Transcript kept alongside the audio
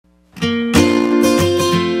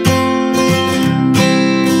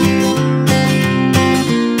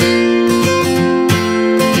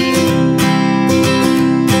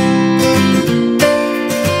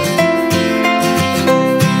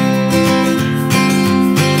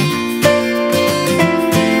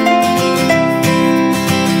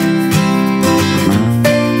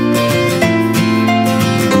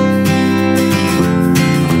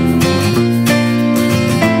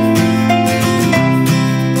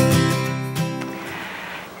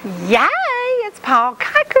Yay! It's Paul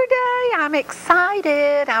Kiker Day. I'm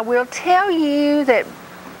excited. I will tell you that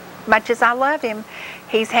much as I love him,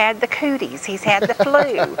 he's had the cooties. He's had the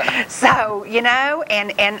flu. So, you know,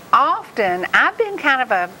 and often I've been kind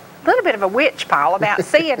of a little bit of a witch, Paul, about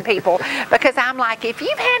seeing people because I'm like, if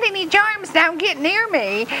you've had any germs, don't get near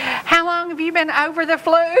me. How long have you been over the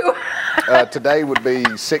flu? Today would be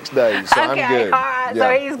 6 days, so okay, I'm good. All right, yeah,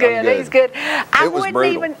 so he's good. He's good.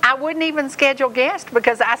 I wouldn't even schedule guests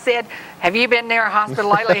because I said, have you been near a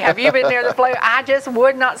hospital lately? Have you been near the flu? I just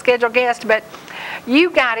would not schedule guests, but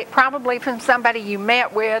you got it probably from somebody you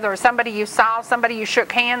met with or somebody you saw, somebody you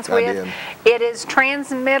shook hands with. It is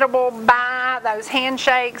transmittable by those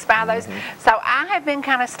handshakes, by those. So I have been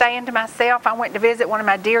kind of staying to myself. I went to visit one of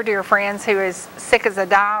my dear, dear friends who is sick as a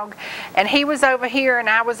dog, and he was over here and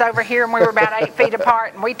I was over here, and we were about 8 feet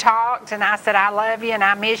apart, and we talked, and I said, I love you and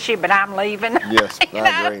I miss you, but I'm leaving. Yes,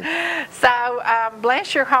 I agree. So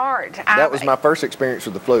bless your heart. That was my first experience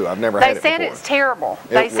with the flu. I've never had it before. They said it's terrible.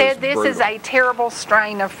 They said this is a terrible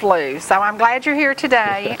strain of flu. So I'm glad you're here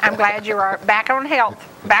today. I'm glad you are back on health.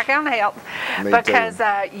 Me because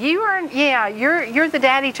too. you're the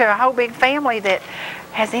daddy to a whole big family that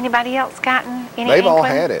has anybody else gotten any They've all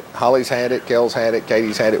inkling? had it. Holly's had it, Kel's had it,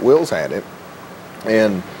 Katie's had it, Will's had it.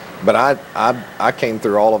 But I came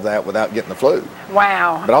through all of that without getting the flu.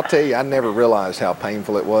 Wow. But I'll tell you, I never realized how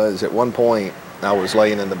painful it was. At one point, I was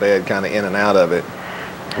laying in the bed kind of in and out of it.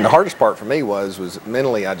 And the hardest part for me was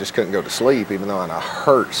mentally I just couldn't go to sleep even though I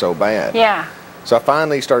hurt so bad. Yeah. So I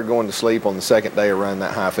finally started going to sleep on the second day of running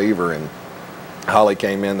that high fever, and Holly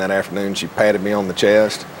came in that afternoon. She patted me on the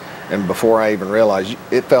chest, and before I even realized,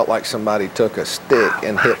 it felt like somebody took a stick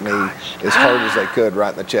and hit me as hard as they could right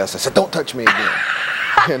in the chest. I said, "Don't touch me again."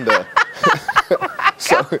 And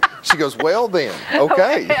so she goes, "Well then,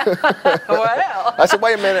 okay." Well. I said,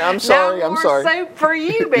 "Wait a minute, I'm sorry, no I'm sorry." more soup for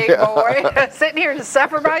you, big boy. Sitting here to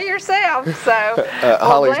suffer by yourself. So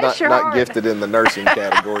Holly's not gifted in the nursing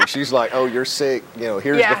category. She's like, "Oh, you're sick. You know,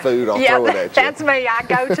 here's the food. I'll throw it at you." That's me. I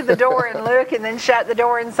go to the door and look, and then shut the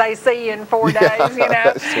door and say, "See you in 4 days." You know,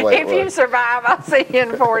 That's the way if you survive, I'll see you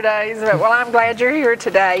in 4 days. But well, I'm glad you're here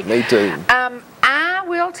today. Me too. I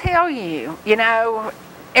will tell you. You know,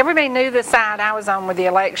 everybody knew the side I was on with the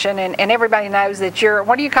election, and everybody knows that you're,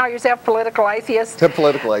 what do you call yourself, political atheist? A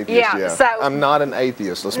political atheist, yeah. So, I'm not an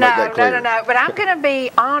atheist, let's make that clear. No, but I'm going to be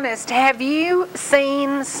honest. Have you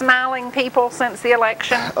seen smiling people since the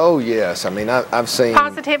election? Oh, yes. I mean, I've seen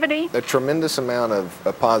positivity? A tremendous amount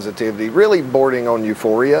of positivity, really bordering on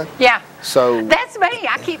euphoria. Yeah. So that's me.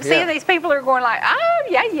 I keep seeing these people who are going like, "Oh,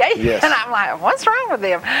 yeah, yeah," and I'm like, "What's wrong with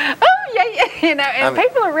them?" "Oh, yeah, yeah," you know. And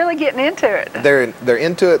people are really getting into it. They're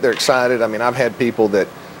into it. They're excited. I mean, I've had people that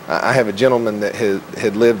I have a gentleman that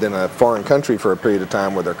had lived in a foreign country for a period of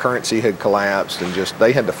time where their currency had collapsed and just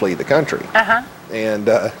they had to flee the country. And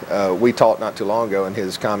we talked not too long ago, and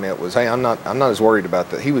his comment was, "Hey, I'm not as worried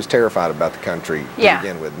about that." He was terrified about the country to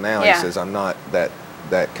begin with. Now he says, "I'm not that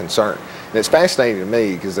concerned." And it's fascinating to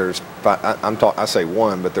me because there's I say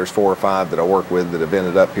one, but there's 4 or 5 that I work with that have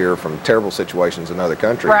ended up here from terrible situations in other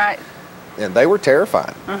countries. Right. And they were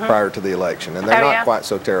terrified prior to the election, and they're not quite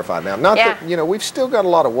so terrified now. Not that, you know, we've still got a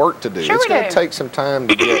lot of work to do. Sure, it's going to take some time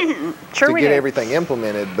to get everything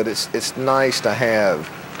implemented, but it's nice to have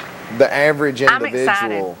the average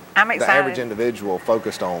individual. I'm excited. The average individual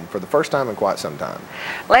focused on for the first time in quite some time.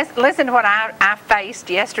 Listen to what I faced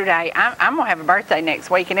yesterday. I'm going to have a birthday next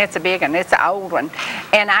week, and it's a big one. It's an old one.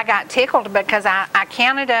 And I got tickled because I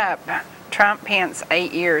counted up Trump, Pence,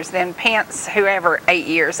 8 years. Then Pence, whoever, 8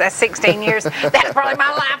 years. That's 16 years. That's probably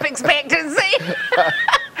my life expectancy.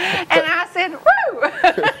 And I said, "Woo!"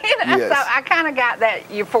 You know, so I kind of got that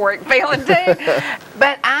euphoric feeling too.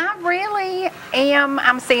 But I really am.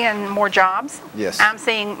 I'm seeing more jobs. Yes. I'm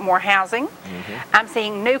seeing more housing. I'm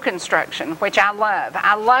seeing new construction, which I love.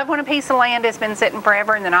 I love when a piece of land has been sitting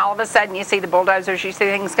forever, and then all of a sudden you see the bulldozers, you see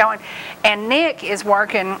things going. And Nick is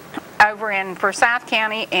working over in Forsyth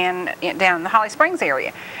County and down in the Holly Springs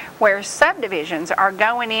area, where subdivisions are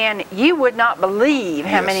going in. You would not believe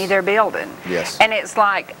how many they're building. Yes. And it's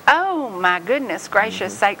like, oh my goodness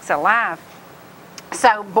gracious sakes alive.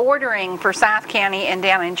 So bordering Forsyth County and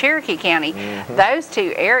down in Cherokee County, those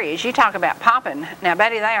two areas, you talk about popping. Now,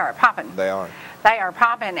 Betty, they are popping. They are. They are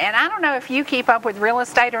popping. And I don't know if you keep up with real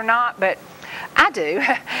estate or not, but I do.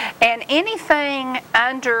 And anything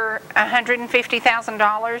under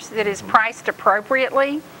 $150,000 that is priced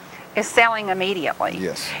appropriately is selling immediately.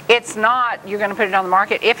 Yes. It's not you're going to put it on the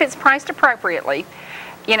market. If it's priced appropriately,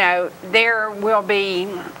 you know, there will be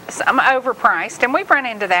some overpriced, and we've run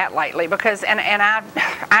into that lately because, and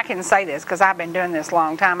I can say this because I've been doing this a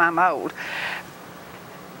long time, I'm old.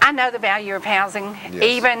 I I know the value of housing. Yes.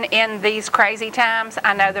 Even in these crazy times,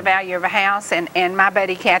 I know the value of a house. And my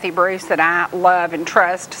buddy Kathy Bruce, that I love and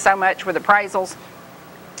trust so much with appraisals,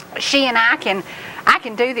 she and I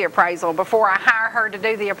can do the appraisal before I hire her to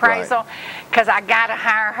do the appraisal, because I got to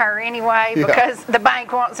hire her anyway because the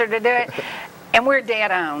bank wants her to do it. And we're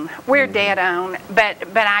dead on. We're dead on.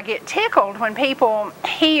 But I get tickled when people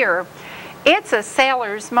hear it's a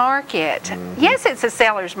seller's market. Yes, it's a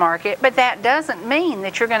seller's market, but that doesn't mean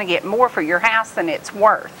that you're going to get more for your house than it's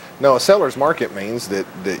worth. No, a seller's market means that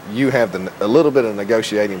you have a little bit of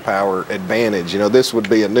negotiating power advantage. You know, this would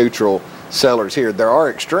be a neutral seller's here. There are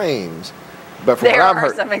extremes, but from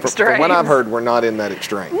what I've heard, we're not in that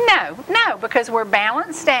extreme. No, because we're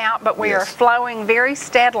balanced out, but we are flowing very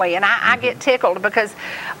steadily. And I get tickled because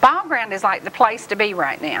Ball Ground is like the place to be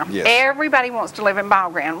right now. Yes. Everybody wants to live in Ball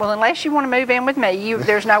Ground. Well, unless you want to move in with me,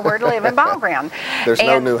 there's nowhere to live in Ball Ground. There's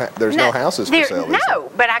no houses for sale.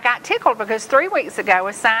 No, but I got tickled because 3 weeks ago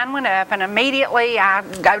a sign went up, and immediately I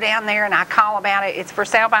go down there and I call about it. It's for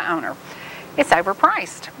sale by owner. It's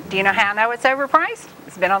overpriced. Do you know how I know it's overpriced?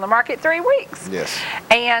 It's been on the market 3 weeks. Yes.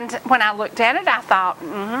 And when I looked at it, I thought,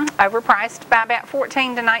 overpriced by about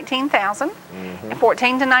 $14,000 to $19,000.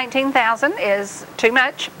 14 to 19,000 is too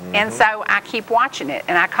much, and so I keep watching it.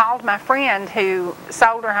 And I called my friend who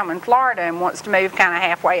sold her home in Florida and wants to move kind of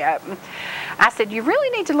halfway up. I said, you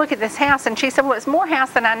really need to look at this house. And she said, well, it's more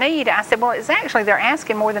house than I need. I said, well, it's actually, they're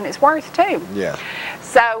asking more than it's worth too. Yeah.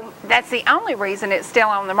 So that's the only reason it's still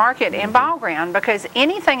on the market in Ball Ground, because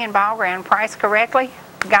anything in Ball Ground priced correctly,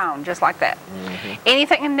 gone just like that.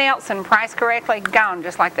 Anything in Nelson priced correctly, gone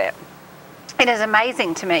just like that. It is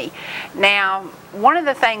amazing to me. Now, one of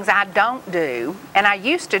the things I don't do, and I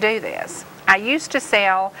used to do this, I used to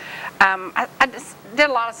sell, I just did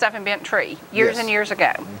a lot of stuff in Bent Tree years and years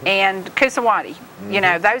ago, and Kusawati. You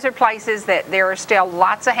know, those are places that there are still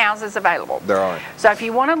lots of houses available. There are. So if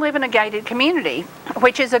you want to live in a gated community,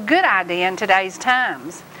 which is a good idea in today's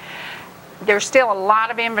times, there's still a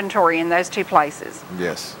lot of inventory in those two places.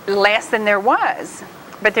 Yes. Less than there was,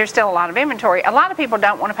 but there's still a lot of inventory. A lot of people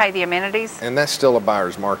don't want to pay the amenities. And that's still a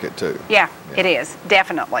buyer's market too. Yeah, it is,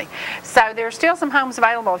 definitely. So there's still some homes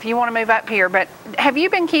available if you want to move up here. But have you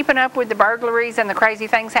been keeping up with the burglaries and the crazy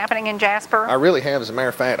things happening in Jasper? I really have. As a matter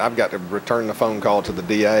of fact, I've got to return the phone call to the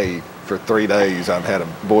DA for 3 days. I've had a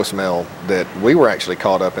voicemail that we were actually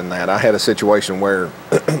caught up in that. I had a situation where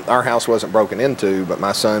our house wasn't broken into, but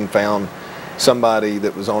my son found somebody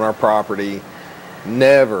that was on our property.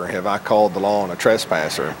 Never have I called the law on a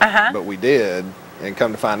trespasser, but we did, and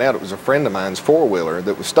come to find out it was a friend of mine's four-wheeler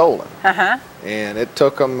that was stolen. And it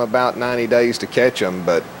took them about 90 days to catch him,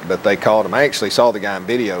 but they called him. I actually saw the guy and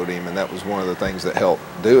videoed him, and that was one of the things that helped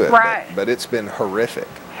do it. Right. But it's been horrific.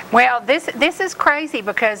 Well, this is crazy,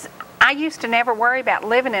 because I used to never worry about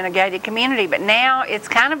living in a gated community, but now it's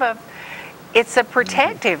kind of it's a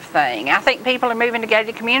protective thing. I think people are moving to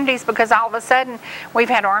gated communities because all of a sudden we've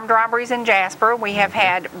had armed robberies in Jasper. We have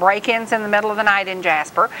had break-ins in the middle of the night in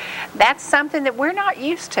Jasper. That's something that we're not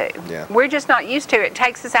used to. Yeah. We're just not used to. It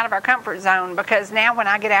takes us out of our comfort zone, because now when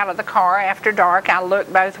I get out of the car after dark, I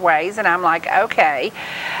look both ways and I'm like, okay.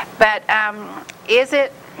 But is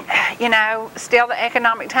it, you know, still the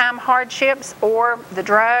economic time hardships, or the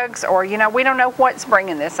drugs, or, you know, we don't know what's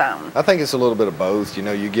bringing this on. I think it's a little bit of both. You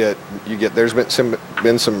know, you get. There's been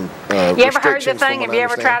some You ever heard the thing? Have you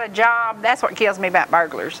ever tried a job? That's what kills me about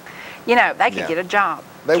burglars. You know, they could get a job.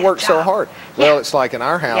 They work so hard. Well, it's like in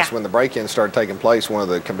our house, when the break-ins started taking place, one of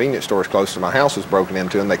the convenience stores close to my house was broken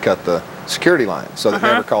into, and they cut the security line, so they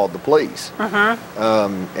never called the police.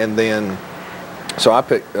 And then, so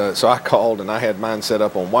I called, and I had mine set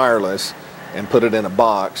up on wireless and put it in a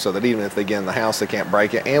box so that even if they get in the house, they can't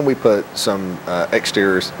break it. And we put some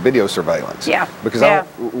exterior video surveillance. Yeah. Because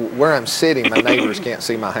where I'm sitting, my neighbors can't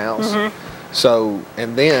see my house. So,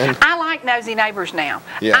 and then I like nosy neighbors now.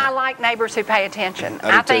 I like neighbors who pay attention.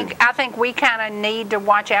 I think we kind of need to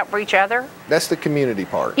watch out for each other. That's the community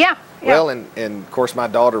part. Yeah. Well, and of course my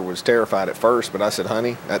daughter was terrified at first, but I said,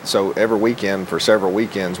 honey, so every weekend for several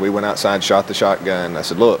weekends we went outside, shot the shotgun. I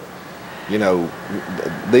said, look, you know,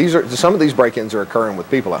 some of these break-ins are occurring with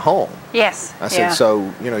people at home. Yes. I said,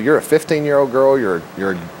 so, you know, you're a 15-year-old girl, you're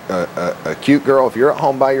a cute girl. If you're at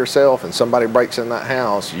home by yourself and somebody breaks in that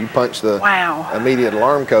house, you punch the immediate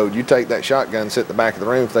alarm code, you take that shotgun, sit at the back of the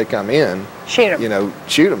room. If they come in, shoot them. You know,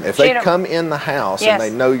 shoot them. If they come in the house and they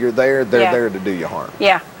know you're there, they're there to do you harm.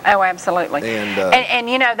 Yeah. Oh, absolutely. And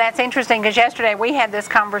you know, that's interesting, because yesterday we had this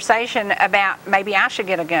conversation about maybe I should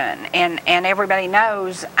get a gun, and everybody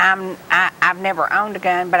knows I've never owned a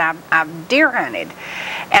gun, but I've deer hunted,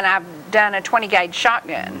 And I've done a 20-gauge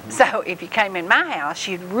shotgun. So if you came in my house,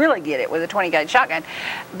 you'd really get it with a 20-gauge shotgun.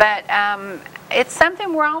 But it's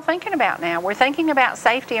something we're all thinking about now. We're thinking about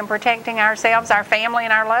safety and protecting ourselves, our family,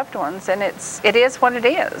 and our loved ones, and it is what it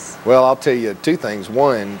is. Well, I'll tell you two things.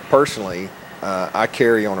 One, personally, I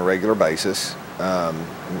carry on a regular basis,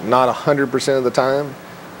 not 100% of the time,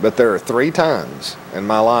 but there are 3 times in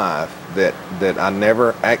my life that I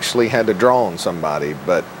never actually had to draw on somebody,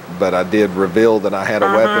 but I did reveal that I had a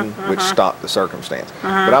weapon, which stopped the circumstance.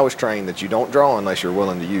 But I was trained that you don't draw unless you're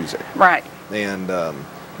willing to use it. Right. And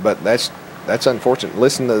but that's unfortunate.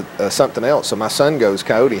 Listen to something else. So my son goes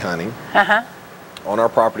coyote hunting. On our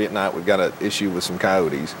property at night. We've got an issue with some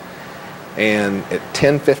coyotes. And at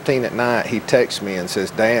 10:15 at night, he texts me and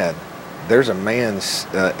says, "Dad, there's a man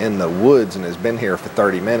in the woods and has been here for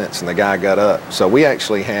 30 minutes," and the guy got up. So we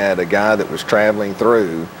actually had a guy that was traveling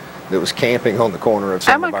through that was camping on the corner of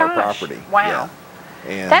some of our property. Wow. Yeah.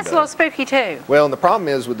 And, that's a little spooky too. Well, and the problem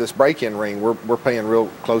is with this break-in ring, we're paying real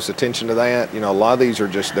close attention to that. You know, a lot of these are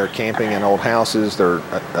just, they're camping in old houses,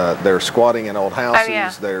 they're squatting in old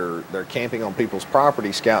houses, they're camping on people's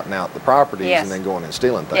property, scouting out the properties, and then going and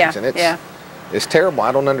stealing things. And it's terrible.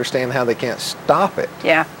 I don't understand how they can't stop it.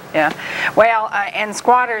 Yeah. Well, and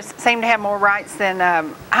squatters seem to have more rights than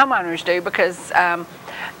homeowners do, because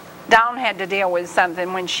Dawn had to deal with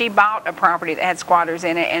something when she bought a property that had squatters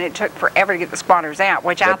in it, and it took forever to get the squatters out,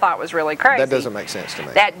 which I thought was really crazy. That doesn't make sense to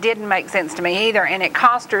me. That didn't make sense to me either, and it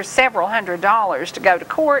cost her several $100s to go to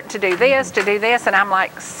court to do this, and I'm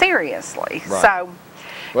like, seriously? Right. So,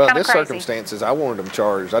 well, in this crazy. circumstances, I wanted them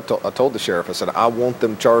charged. I told the sheriff, I said, I want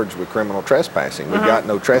them charged with criminal trespassing. We've got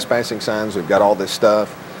no trespassing signs. We've got all this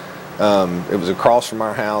stuff. It was across from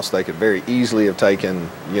our house. They could very easily have taken,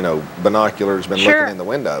 binoculars, been looking in the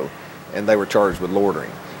window, and they were charged with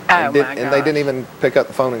loitering. And they didn't even pick up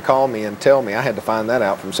the phone and call me and tell me. I had to find that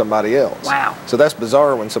out from somebody else. Wow. So that's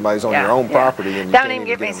bizarre when somebody's on your own property and you don't can't even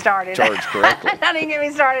get me started. Charged correctly. Don't even get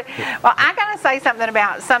me started. Well, I got to say something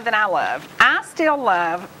about something I love. I still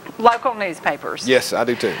love local newspapers. Yes, I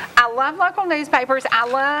do too. I love local newspapers. I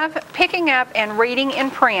love picking up and reading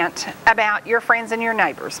in print about your friends and your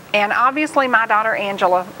neighbors. And obviously my daughter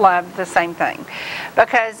Angela loved the same thing,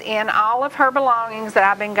 because in all of her belongings that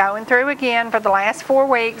I've been going through again for the last 4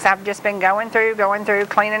 weeks, I've just been going through,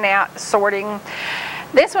 cleaning out, sorting.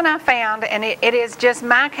 This one I found, and it is just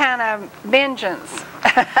my kind of vengeance.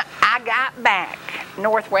 I got back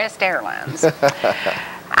Northwest Airlines.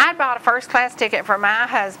 I bought a first-class ticket for my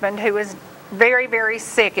husband, who was very, very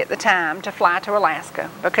sick at the time, to fly to Alaska,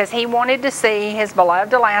 because he wanted to see his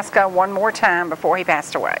beloved Alaska one more time before he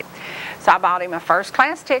passed away. So I bought him a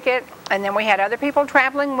first-class ticket, and then we had other people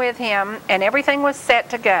traveling with him, and everything was set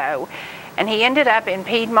to go. And he ended up in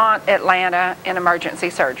Piedmont, Atlanta, in emergency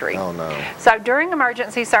surgery. Oh, no. So during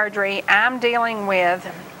emergency surgery, I'm dealing with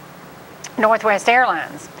Northwest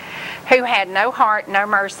Airlines, who had no heart, no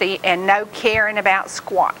mercy, and no caring about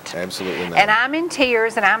squat. Absolutely not. And I'm in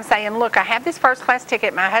tears, and I'm saying, look, I have this first-class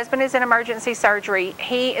ticket. My husband is in emergency surgery.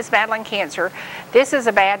 He is battling cancer. This is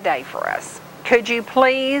a bad day for us. Could you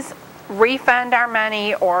please refund our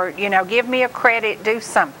money, or, give me a credit, do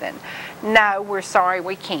something? No, we're sorry,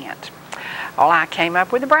 we can't. Well, I came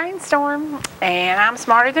up with a brainstorm, and I'm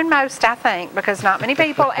smarter than most, I think, because not many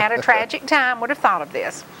people at a tragic time would have thought of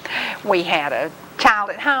this. We had a child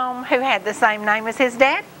at home who had the same name as his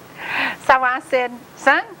dad. So I said,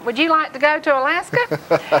 son, would you like to go to Alaska?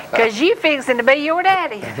 Because you fixing to be your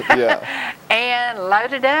daddy. Yeah. And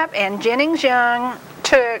loaded up, and Jennings Young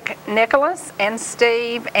took Nicholas and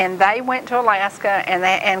Steve, and they went to Alaska,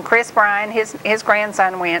 and Chris Bryan, his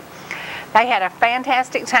grandson, went. They had a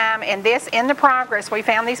fantastic time, and in the progress, we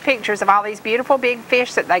found these pictures of all these beautiful big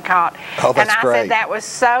fish that they caught. Oh, that's great. Said that was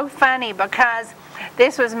so funny, because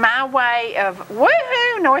this was my way of,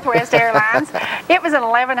 woohoo, Northwest Airlines. It was an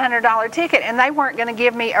 $1,100 ticket, and they weren't going to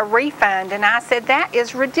give me a refund, and I said, that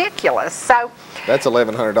is ridiculous. So that's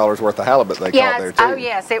 $1,100 worth of halibut they caught there, too. Oh,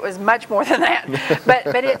 yes, it was much more than that.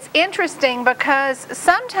 but it's interesting, because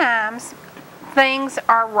sometimes things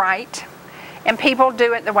are right, and people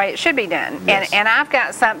do it the way it should be done. Yes. And I've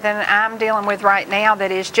got something I'm dealing with right now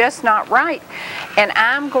that is just not right. And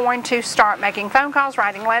I'm going to start making phone calls,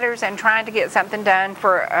 writing letters, and trying to get something done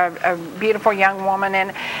for a beautiful young woman.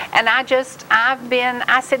 And I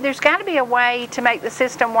said, there's got to be a way to make the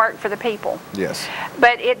system work for the people. Yes.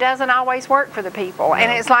 But it doesn't always work for the people. No.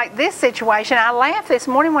 And it's like this situation. I laughed this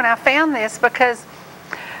morning when I found this, because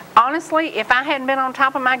honestly, if I hadn't been on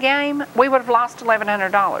top of my game, we would have lost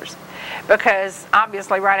 $1,100. Because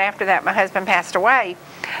obviously right after that my husband passed away.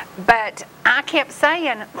 But I kept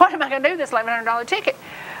saying, what am I going to do with this $1,100 ticket?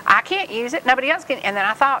 I can't use it. Nobody else can. And then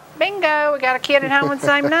I thought, bingo, we got a kid at home with the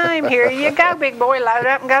same name. Here you go, big boy, load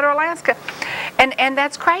up and go to Alaska. And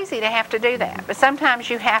that's crazy to have to do that. But sometimes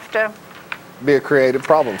you have to be a creative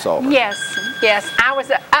problem solver. Yes, yes. I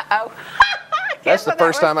was, uh-oh. That's the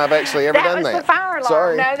first time I've actually ever done that. That was the fire alarm.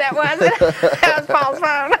 Sorry. No, that wasn't. That was Paul's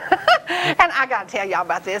phone. And I got to tell y'all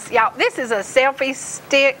about this. Y'all, this is a selfie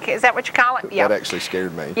stick. Is that what you call it? Yeah. That actually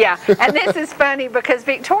scared me. Yeah. And this is funny because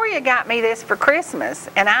Victoria got me this for Christmas.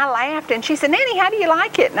 And I laughed. And she said, Nanny, how do you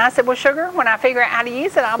like it? And I said, well, sugar, when I figure out how to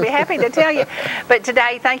use it, I'll be happy to tell you. But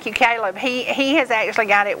today, thank you, Caleb. He has actually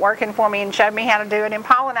got it working for me and showed me how to do it. And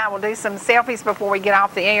Paul and I will do some selfies before we get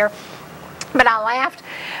off the air. But I laughed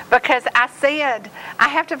because I said, I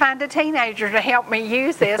have to find a teenager to help me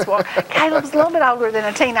use this. Well, Caleb's a little bit older than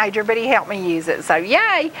a teenager, but he helped me use it. So,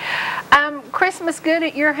 yay. Christmas good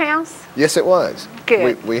at your house? Yes, it was.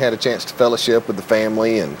 Good. We had a chance to fellowship with the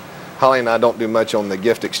family, and Holly and I don't do much on the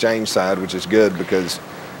gift exchange side, which is good because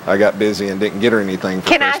I got busy and didn't get her anything for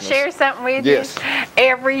Christmas. Can I share something with you?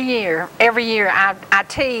 Every year I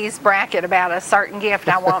tease Brackett about a certain gift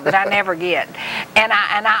I want that I never get. And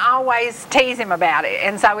I always tease him about it.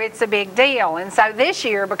 And so it's a big deal. And so this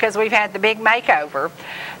year, because we've had the big makeover,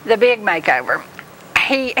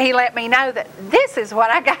 he let me know that this is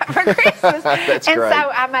what I got for Christmas. That's and great. So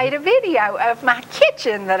I made a video of my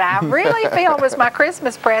kitchen that I really feel was my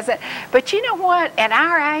Christmas present. But you know what? At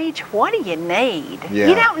our age, what do you need? Yeah.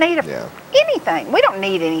 You don't need anything. We don't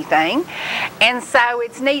need anything. And so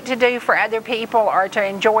it's neat to do for other people or to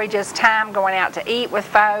enjoy just time going out to eat with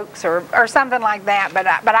folks or something like that.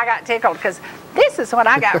 But I got tickled because this is what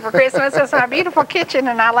I got for Christmas. It's my beautiful kitchen,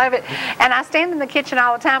 and I love it. And I stand in the kitchen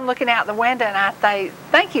all the time looking out the window, and I say,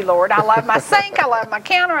 thank you, Lord. I love my sink. I love my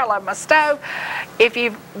counter. I love my stove. If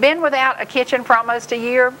you've been without a kitchen for almost a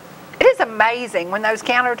year, it is amazing when those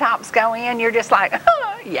countertops go in. You're just like,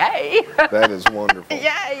 oh, yay. That is wonderful. Yay,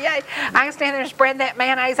 yay. I can stand there and spread that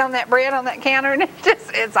mayonnaise on that bread on that counter, and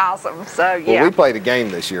it's awesome. So, yeah. Well, we played a game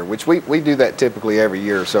this year, which we do that typically every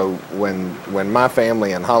year. So when my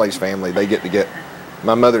family and Holly's family, they get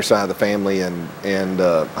my mother's side of the family and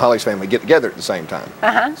Holly's family get together at the same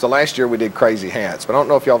time. So last year we did crazy hats, but I don't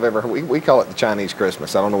know if y'all have ever heard, we call it the Chinese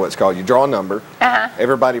Christmas. I don't know what it's called. You draw a number,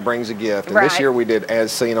 everybody brings a gift, and this year we did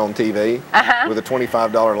As Seen on TV with a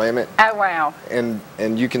 $25 limit. Oh, wow.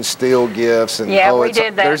 And you can steal gifts, and we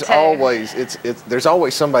did that there's too. Always there's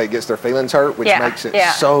always somebody that gets their feelings hurt, which makes it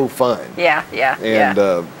so fun.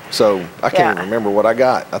 And so I can't even remember what I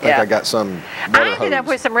got. I think I got some better I ended up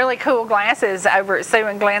with some really cool glasses over at Sue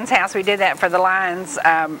and Glenn's house. We did that for the Lions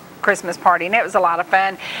Christmas party, and it was a lot of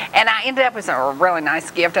fun. And I ended up with a really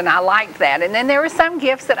nice gift, and I liked that. And then there were some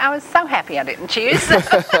gifts that I was so happy I didn't choose.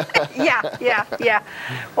 Yeah.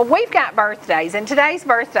 Well, we've got birthdays, and today's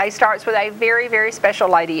birthday starts with a very, very special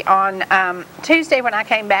lady. On Tuesday when I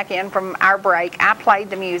came back in from our break, I played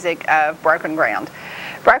the music of Broken Ground.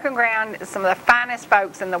 Broken Ground is some of the finest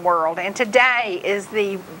folks in the world, and today is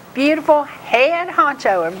the beautiful head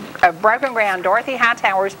honcho of Broken Ground, Dorothy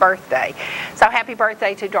Hightower's birthday. So happy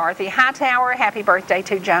birthday to Dorothy Hightower, happy birthday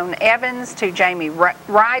to Joan Evans, to Jamie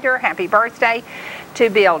Ryder, happy birthday to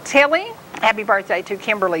Bill Tilley, happy birthday to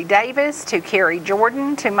Kimberly Davis, to Carrie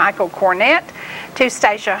Jordan, to Michael Cornett, to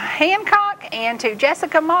Stacia Hancock, and to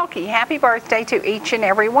Jessica Mulkey. Happy birthday to each and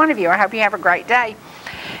every one of you. I hope you have a great day.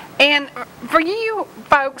 And for you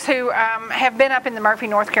folks who have been up in the Murphy,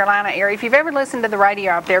 North Carolina area, if you've ever listened to the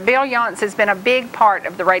radio up there, Bill Yance has been a big part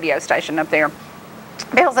of the radio station up there.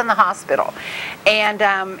 Bill's in the hospital,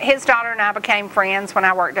 and his daughter and I became friends when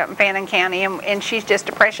I worked up in Fannin County, and she's just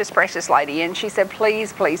a precious, precious lady, and she said,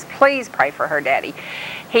 please, please, please pray for her daddy.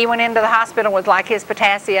 He went into the hospital with like his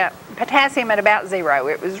potassium at about 0.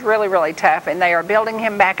 It was really, really tough, and they are building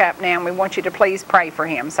him back up now, and we want you to please pray for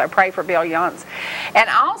him. So pray for Bill Yance. And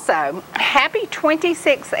also, happy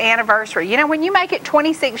 26th anniversary. You know, when you make it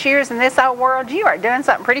 26 years in this old world, you are doing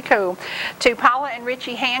something pretty cool. To Paula and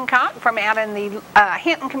Richie Hancock from out in the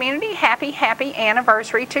Hinton community, happy, happy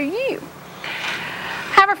anniversary to you.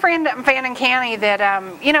 I have a friend up in Fannin County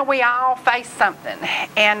that, you know, we all face something,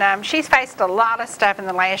 and she's faced a lot of stuff in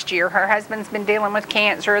the last year. Her husband's been dealing with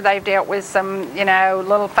cancer. They've dealt with some, you know,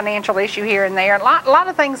 little financial issue here and there. A lot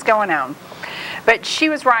of things going on. But she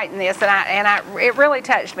was writing this, and it really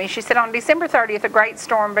touched me. She said, on December 30th, a great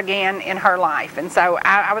storm began in her life. And so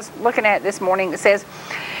I was looking at it this morning. It says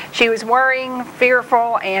she was worrying,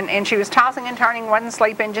 fearful, and she was tossing and turning, wasn't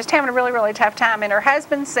sleeping, just having a really, really tough time. And her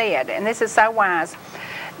husband said, and this is so wise,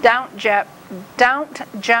 don't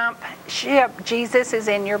jump ship. Jesus is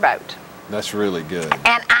in your boat. That's really good.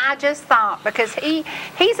 And I just thought, because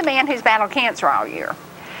he's a man who's battled cancer all year.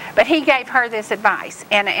 But he gave her this advice,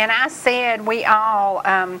 and I said we all,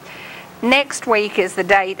 next week is the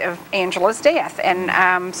date of Angela's death,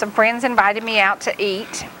 and some friends invited me out to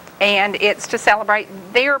eat, and it's to celebrate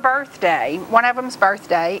their birthday, one of them's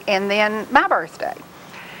birthday, and then my birthday.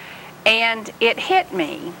 And it hit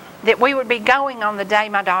me that we would be going on the day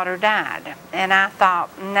my daughter died, and I thought,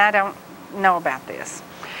 I don't know about this.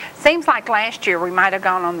 Seems like last year we might have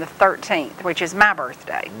gone on the 13th, which is my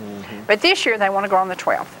birthday. But this year they want to go on the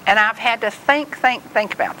 12th. And I've had to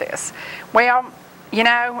think about this. Well, you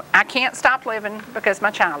know, I can't stop living because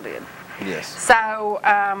my child did. Yes. So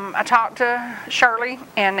I talked to Shirley,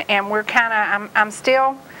 and we're kind of, I'm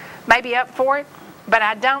still maybe up for it, but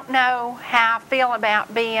I don't know how I feel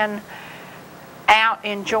about being out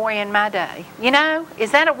enjoying my day. You know,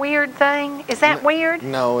 is that a weird thing? Is that weird?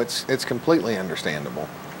 No, it's completely understandable.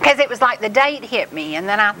 Because it was like the date hit me, and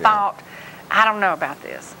then I thought, I don't know about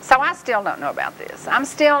this. So I still don't know about this. I'm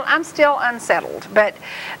still unsettled. But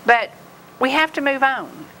we have to move on,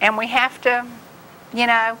 and we have to, you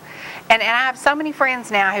know. And I have so many friends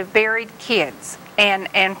now who've buried kids, and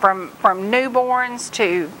from newborns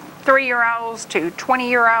to 3-year-olds to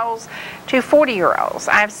 20-year-olds to 40-year-olds.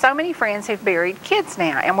 I have so many friends who've buried kids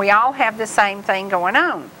now, and we all have the same thing going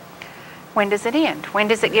on. When does it end? When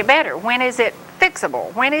does it get better? When is it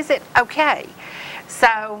fixable? When is it okay? So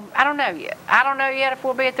I don't know yet. I don't know yet if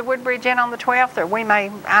we'll be at the Woodbridge Inn on the 12th, or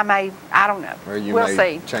I don't know. Or you we'll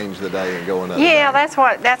may see. Change the day and go another Yeah, day.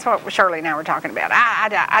 that's what Shirley and I were talking about.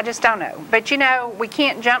 I just don't know. But you know, we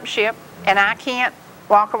can't jump ship, and I can't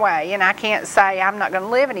walk away, and I can't say I'm not going to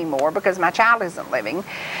live anymore because my child isn't living,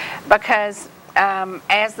 because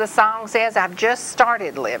as the song says, I've just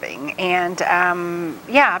started living, and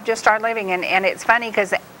yeah, I've just started living, and it's funny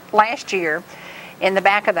because last year in the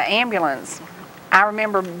back of the ambulance, I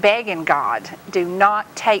remember begging God, do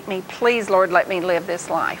not take me, please Lord, let me live this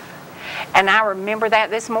life. And I remember that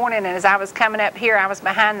this morning, and as I was coming up here, I was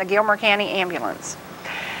behind the Gilmer County ambulance,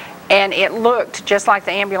 and it looked just like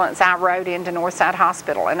the ambulance I rode into Northside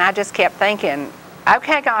Hospital, and I just kept thinking,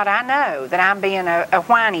 okay God, I know that I'm being a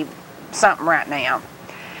whiny something right now,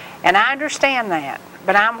 and I understand that,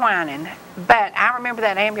 but I'm whining. But I remember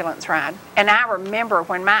that ambulance ride, and I remember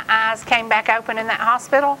when my eyes came back open in that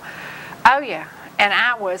hospital. Oh yeah. And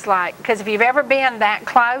I was like, because if you've ever been that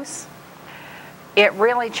close, it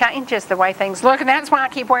really changes the way things look. And that's why I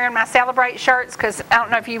keep wearing my Celebrate shirts, because I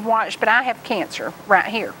don't know if you've watched, but I have cancer right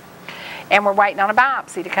here, and we're waiting on a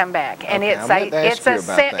biopsy to come back. And okay,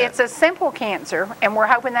 it's a simple cancer, and we're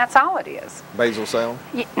hoping that's all it is. Basal cell?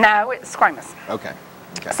 No, it's squamous. Okay.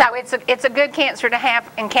 Okay. So it's a good cancer to have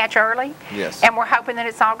and catch early. Yes. And we're hoping that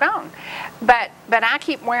it's all gone. But I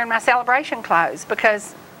keep wearing my celebration clothes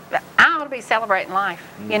because I ought to be celebrating life.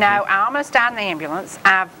 You know, I almost died in the ambulance.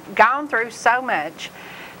 I've gone through so much,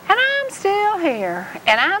 and I'm still here,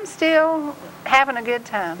 and I'm still having a good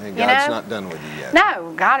time. And God's not done with you yet.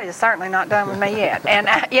 No, God is certainly not done with me yet. And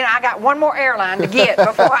you know, I got one more airline to get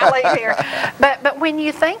before I leave here. But when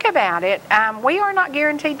you think about it, we are not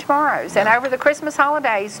guaranteed tomorrows. And over the Christmas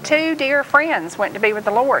holidays, 2 dear friends went to be with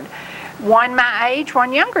the Lord. One my age,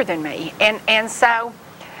 one younger than me. And so,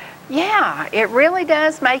 yeah, it really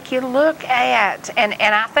does make you look at, and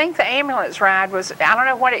I think the ambulance ride was, I don't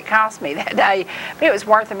know what it cost me that day, but it was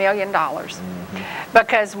worth $1 million.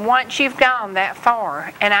 Because once you've gone that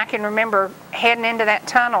far, and I can remember heading into that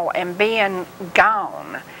tunnel and being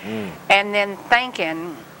gone, and then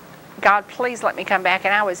thinking, God, please let me come back.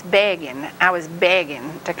 And I was begging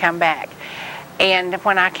to come back. And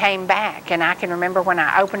when I came back, and I can remember when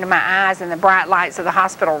I opened my eyes and the bright lights of the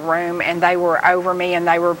hospital room, and they were over me and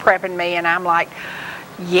they were prepping me, and I'm like,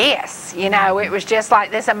 yes, you know, it was just like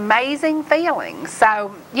this amazing feeling.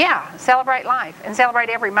 So yeah, celebrate life and celebrate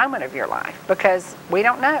every moment of your life, because we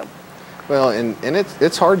don't know. Well, and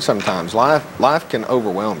it's hard sometimes. Life can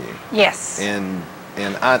overwhelm you. Yes. And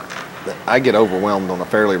I get overwhelmed on a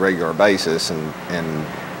fairly regular basis, and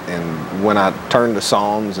when I turn to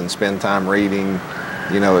Psalms and spend time reading,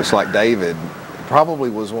 you know, it's like David probably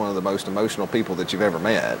was one of the most emotional people that you've ever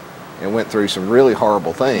met, and went through some really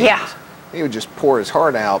horrible things. Yeah. He would just pour his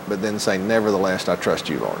heart out, but then say, nevertheless, I trust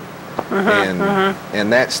you, Lord.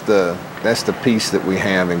 And that's the peace that we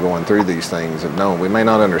have in going through these things, of knowing we may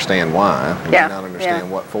not understand why, we may not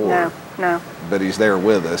understand what for, but he's there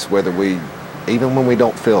with us, even when we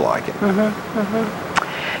don't feel like it.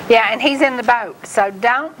 Yeah, and he's in the boat, so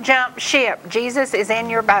don't jump ship. Jesus is in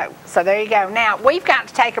your boat. So there you go. Now, we've got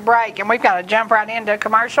to take a break, and we've got to jump right into a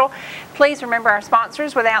commercial. Please remember our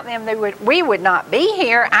sponsors. Without them, we would not be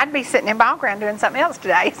here. I'd be sitting in ball ground doing something else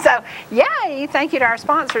today. So, yay, thank you to our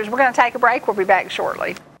sponsors. We're going to take a break. We'll be back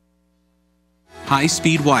shortly.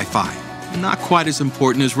 high-speed Wi-Fi. Not quite as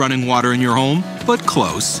important as running water in your home, but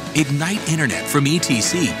close. Ignite Internet from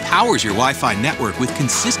ETC powers your Wi-Fi network with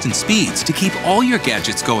consistent speeds to keep all your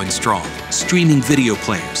gadgets going strong. Streaming video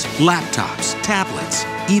players, laptops, tablets,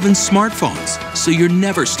 even smartphones, so you're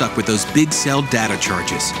never stuck with those big cell data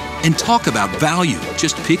charges. And talk about value.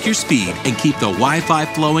 Just pick your speed and keep the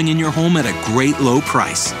Wi-Fi flowing in your home at a great low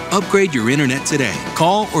price. Upgrade your internet today.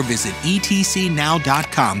 Call or visit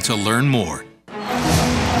etcnow.com to learn more.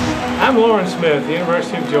 I'm Lauren Smith,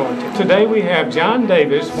 University of Georgia. Today we have John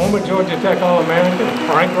Davis, former Georgia Tech All-American, and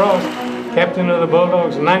Frank Ross, captain of the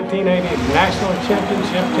Bulldogs' 1980 National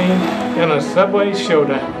Championship team in a Subway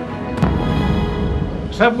showdown.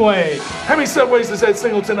 Subway. How many Subways does that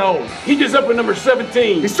Singleton own? He just up at number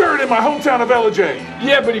 17. He started in my hometown of LJ.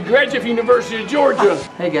 Yeah, but he graduated from University of Georgia.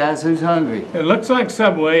 Hey guys, who's hungry? It looks like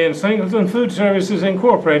Subway and Singleton Food Services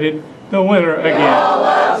Incorporated, the winner again. We all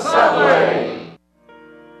love Subway.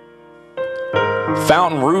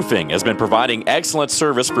 Fountain Roofing has been providing excellent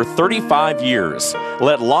service for 35 years.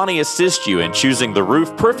 Let Lonnie assist you in choosing the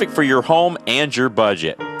roof perfect for your home and your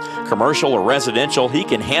budget. Commercial or residential, he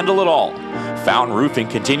can handle it all. Fountain Roofing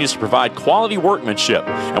continues to provide quality workmanship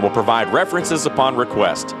and will provide references upon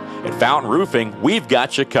request. At Fountain Roofing, we've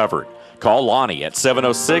got you covered. Call Lonnie at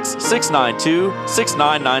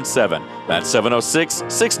 706-692-6997. That's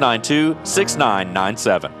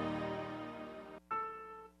 706-692-6997.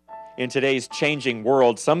 In today's changing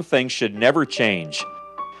world, some things should never change.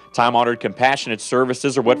 Time-honored compassionate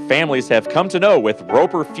services are what families have come to know with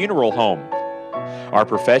Roper Funeral Home. Our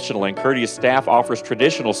professional and courteous staff offers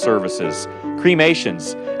traditional services,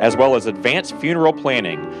 cremations, as well as advanced funeral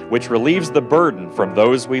planning, which relieves the burden from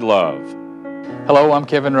those we love. Hello, I'm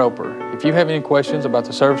Kevin Roper. If you have any questions about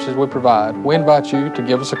the services we provide, we invite you to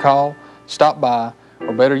give us a call, stop by,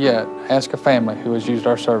 or better yet, ask a family who has used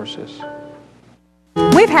our services.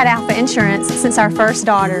 We've had Alpha Insurance since our first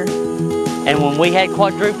daughter. And when we had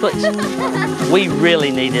quadruplets, we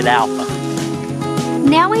really needed Alpha.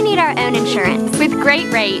 Now we need our own insurance with great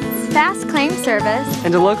rates, fast claim service,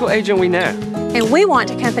 and a local agent we know. And we want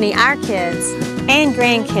a company our kids and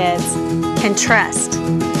grandkids can trust.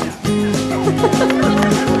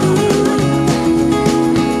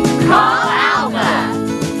 Call Alpha.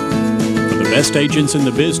 For the best agents in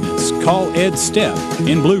the business, call Ed Stepp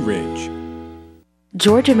in Blue Ridge.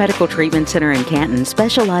 Georgia Medical Treatment Center in Canton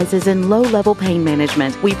specializes in low-level pain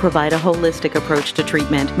management. We provide a holistic approach to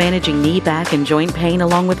treatment, managing knee, back, and joint pain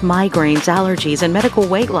along with migraines, allergies, and medical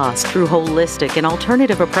weight loss through holistic and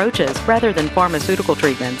alternative approaches rather than pharmaceutical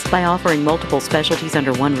treatments. By offering multiple specialties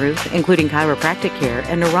under one roof, including chiropractic care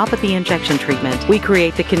and neuropathy injection treatment, we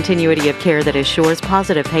create the continuity of care that assures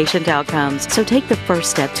positive patient outcomes. So take the first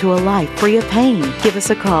step to a life free of pain. Give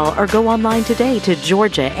us a call or go online today to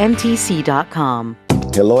georgiamtc.com.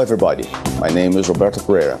 Hello everybody, my name is Roberto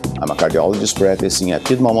Pereira. I'm a cardiologist practicing at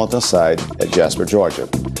Piedmont Mountainside at Jasper, Georgia.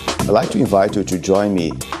 I'd like to invite you to join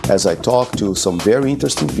me as I talk to some very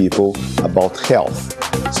interesting people about health.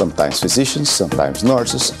 Sometimes physicians, sometimes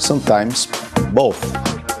nurses, sometimes both.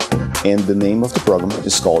 And the name of the program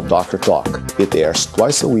is called Doctor Talk. It airs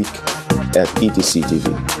twice a week at ETC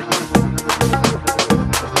TV.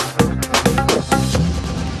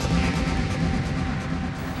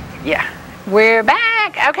 Yeah, we're back.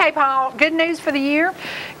 Okay, Paul, good news for the year,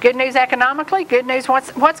 good news economically, good news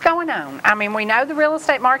what's going on. I mean, we know the real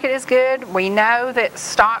estate market is good. We know that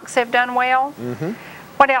stocks have done well. Mm-hmm.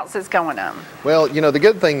 What else is going on? Well, you know, the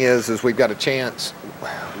good thing is we've got a chance.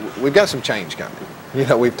 We've got some change coming. You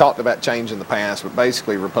know, we've talked about change in the past, but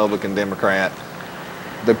basically Republican, Democrat,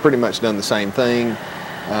 they've pretty much done the same thing.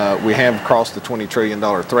 We have crossed the $20 trillion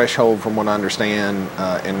threshold from what I understand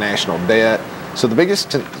in national debt. So the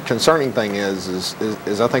biggest concerning thing is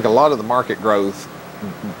I think a lot of the market growth,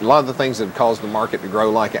 a lot of the things that have caused the market to grow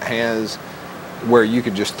like it has, where you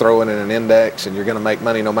could just throw it in an index and you're going to make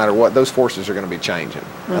money no matter what, those forces are going to be changing.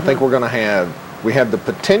 Mm-hmm. I think we have the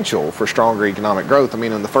potential for stronger economic growth. I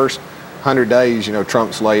mean, in the first 100 days, you know,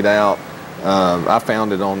 Trump's laid out, I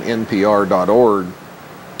found it on npr.org,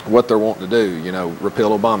 what they're wanting to do, you know,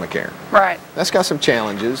 repeal Obamacare. Right. That's got some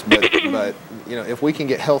challenges, but you know, if we can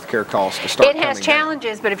get healthcare costs to start coming down. It has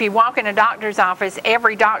challenges, but if you walk in a doctor's office,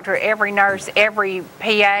 every doctor, every nurse, every PA,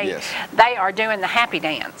 yes, they are doing the happy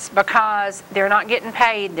dance because they're not getting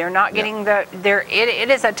paid. They're not getting it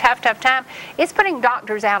is a tough time. It's putting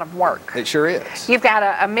doctors out of work. It sure is. You've got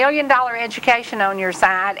a $1 million education on your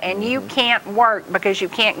side, and you can't work because you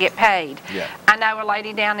can't get paid. Yeah. I know a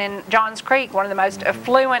lady down in Johns Creek, one of the most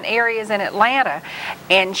affluent affluent areas in Atlanta,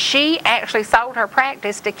 and she actually sold her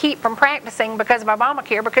practice to keep from practicing because of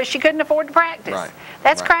Obamacare because she couldn't afford to practice. Right.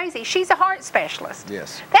 That's right. crazy. She's a heart specialist.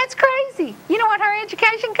 Yes. That's crazy. You know what her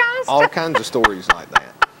education cost? All kinds of stories like that.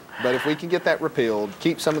 But if we can get that repealed,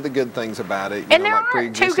 keep some of the good things about it. And there are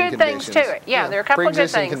two good things to it. Yeah, there are a couple of good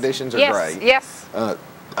things. Pre-existing conditions are great. Yes.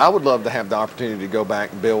 I would love to have the opportunity to go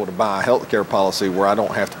back and be able to buy a health care policy where I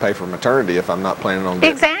don't have to pay for maternity if I'm not planning on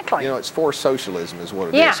getting Exactly. You know, it's forced socialism is what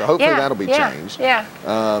it is. So hopefully that'll be changed. Yeah.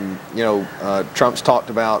 You know, Trump's talked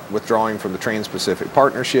about withdrawing from the Trans-Pacific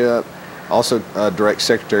Partnership. Also, direct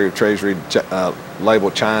Secretary of Treasury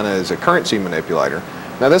labeled China as a currency manipulator.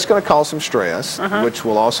 Now that's going to cause some stress, which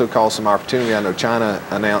will also cause some opportunity. I know China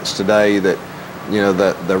announced today that, you know,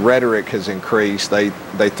 the rhetoric has increased. They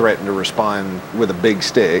threaten to respond with a big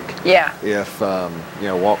stick. Yeah. If you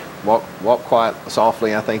know, walk quiet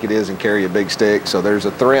softly, I think it is, and carry a big stick. So there's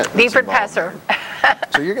a threat. Buford Passer.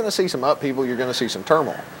 So you're going to see some upheaval. You're going to see some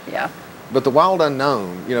turmoil. Yeah. But the wild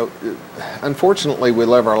unknown, you know, unfortunately, we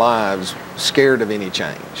live our lives scared of any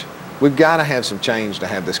change. We've got to have some change to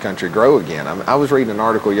have this country grow again. I was reading an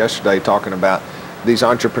article yesterday talking about these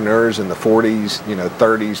entrepreneurs in the 40s, you know,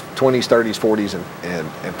 30s, 20s, 30s, 40s,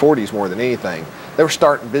 and 40s more than anything. They were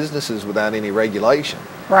starting businesses without any regulation.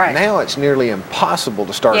 Right. Now it's nearly impossible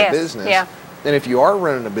to start a business. Yeah. And if you are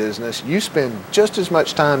running a business, you spend just as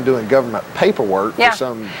much time doing government paperwork for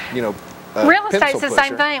some, you know, real estate's the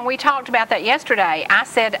same thing. We talked about that yesterday. I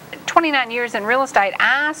said 29 years in real estate.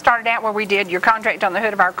 I started out where we did your contract on the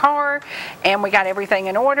hood of our car, and we got everything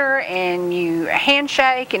in order, and you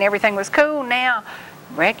handshake, and everything was cool. Now,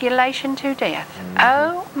 regulation to death.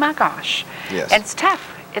 Oh my gosh. Yes. It's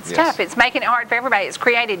tough. It's tough. It's making it hard for everybody. It's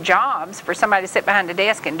created jobs for somebody to sit behind a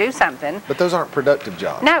desk and do something. But those aren't productive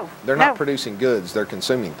jobs. No. They're not producing goods. They're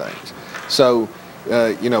consuming things. So,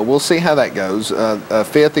 you know, we'll see how that goes.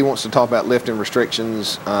 Fifth, he wants to talk about lifting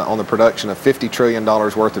restrictions on the production of $50 trillion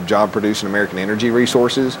worth of job-producing American energy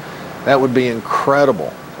resources. That would be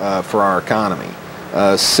incredible for our economy.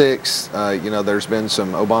 Sixth, you know, there's been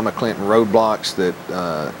some Obama-Clinton roadblocks that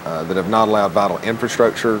have not allowed vital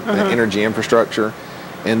infrastructure, energy infrastructure.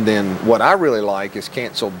 And then what I really like is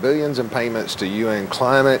cancel billions in payments to UN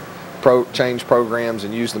climate change programs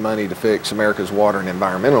and use the money to fix America's water and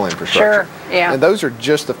environmental infrastructure. Sure, yeah. And those are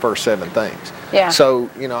just the first 7 things. Yeah. So,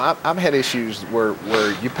 you know, I've had issues where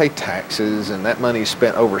you pay taxes and that money is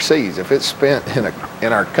spent overseas. If it's spent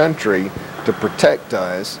in our country to protect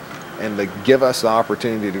us and to give us the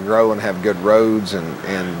opportunity to grow and have good roads, and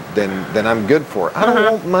then I'm good for it. I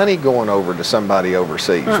don't want money going over to somebody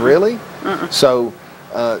overseas, really. So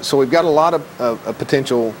we've got a lot of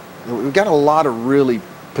potential. We've got a lot of really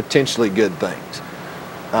potentially good things.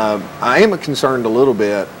 I am concerned a little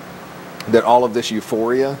bit that all of this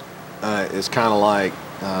euphoria is kind of like,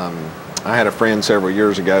 I had a friend several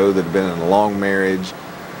years ago that had been in a long marriage,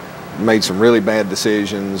 made some really bad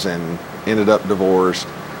decisions, and ended up divorced.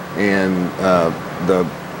 And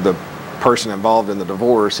the person involved in the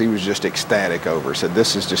divorce, he was just ecstatic over it. Said,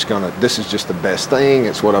 this is just the best thing.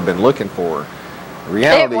 It's what I've been looking for. The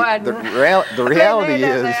reality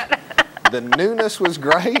is the newness was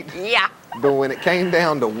great. Yeah. But when it came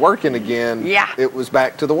down to working again, it was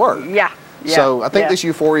back to the work. Yeah. So I think this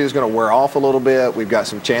euphoria is going to wear off a little bit. We've got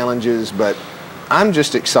some challenges, but I'm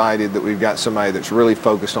just excited that we've got somebody that's really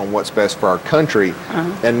focused on what's best for our country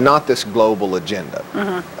and not this global agenda.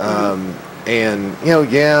 And, you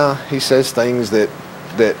know, he says things that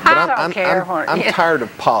but I'm tired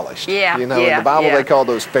of polished. Yeah, you know, in the Bible they call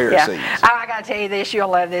those Pharisees. Yeah. Oh, I got to tell you this, you'll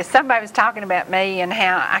love this. Somebody was talking about me and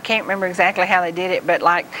how, I can't remember exactly how they did it, but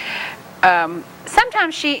like,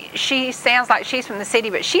 sometimes she sounds like she's from the city,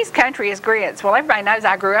 but she's country as grits. Well, everybody knows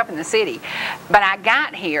I grew up in the city, but I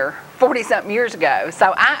got here 40-something years ago,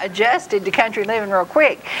 so I adjusted to country living real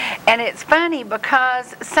quick. And it's funny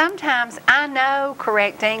because sometimes I know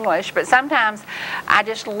correct English, but sometimes I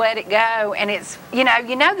just let it go, and it's, you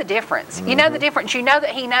know the difference. You know the difference. You know that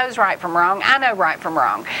he knows right from wrong. I know right from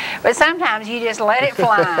wrong. But sometimes you just let it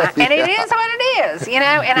fly, and it is what it is, you know.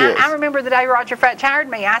 And I remember the day Roger Futch hired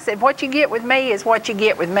me, I said, what you get with me is what you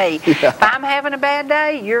get with me. If I'm having a bad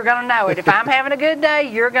day, you're going to know it. If I'm having a good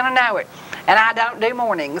day, you're going to know it. And I don't do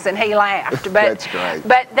mornings, and he laughed. But that's great.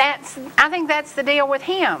 But I think that's the deal with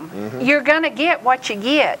him. You're going to get what you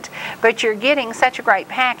get, but you're getting such a great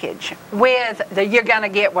package with you're going to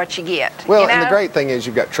get what you get. Well, you know? And the great thing is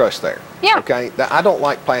you've got trust there. Yeah. Okay. I don't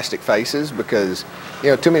like plastic faces because, you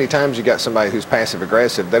know, too many times you got somebody who's passive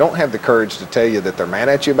aggressive. They don't have the courage to tell you that they're mad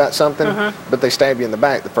at you about something, but they stab you in the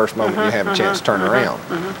back the first moment you have a chance to turn around.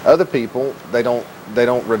 Other people, they don't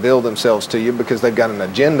reveal themselves to you because they've got an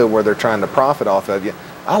agenda where they're trying to profit off of you.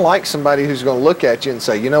 I like somebody who's going to look at you and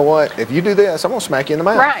say, you know what, if you do this, I'm going to smack you in the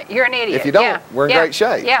mouth. Right, you're an idiot. If you don't, we're in great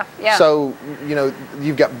shape. Yeah, yeah. So, you know,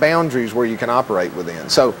 you've got boundaries where you can operate within.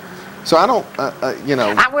 So I don't, you know,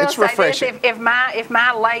 I will it's say refreshing. This, if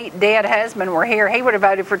my late dead husband were here, he would have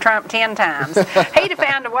voted for Trump 10 times. He'd have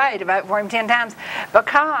found a way to vote for him 10 times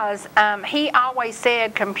because he always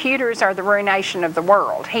said computers are the ruination of the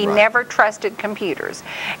world. He never trusted computers.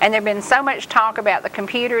 And there's been so much talk about the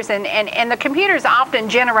computers, and the computers often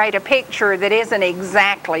generate a picture that isn't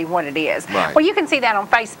exactly what it is. Right. Well, you can see that on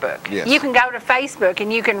Facebook. Yes. You can go to Facebook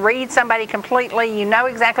and you can read somebody completely, you know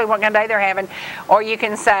exactly what kind of day they're having, or you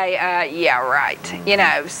can say, yeah, right. You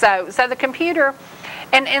know, so the computer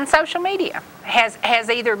and social media has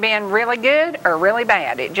either been really good or really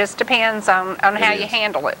bad. It just depends on how you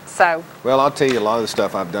handle it. So. Well, I'll tell you, a lot of the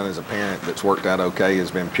stuff I've done as a parent that's worked out okay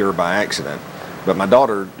has been pure by accident. But my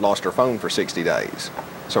daughter lost her phone for 60 days.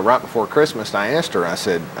 So right before Christmas, I asked her, I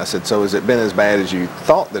said, so has it been as bad as you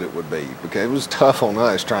thought that it would be? Because it was tough on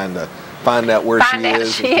us trying to find out where she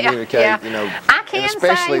is and communicate, you know. I can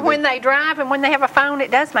say when they drive and when they have a phone,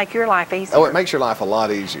 it does make your life easier. Oh, it makes your life a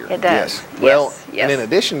lot easier. It does. Yes. Well, and in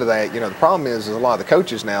addition to that, you know, the problem is a lot of the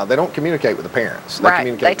coaches now, they don't communicate with the parents. They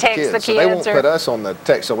communicate with the kids. So they won't put us on the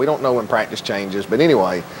text, so we don't know when practice changes. But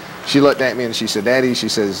anyway, she looked at me and she said, Daddy, she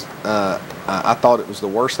says, I thought it was the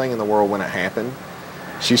worst thing in the world when it happened.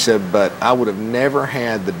 She said, but I would have never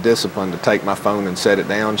had the discipline to take my phone and set it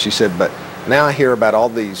down. She said, but now I hear about all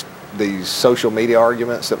these social media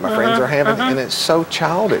arguments that my friends are having, and it's so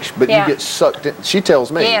childish. But you get sucked in. She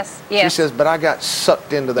tells me, she says, but I got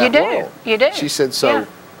sucked into that world. You do. She said, so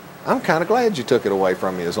I'm kind of glad you took it away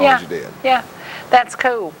from me as long as you did. Yeah. That's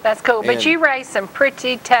cool. That's cool. But you raise some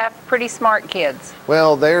pretty tough, pretty smart kids.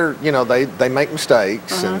 Well, they're, you know, they make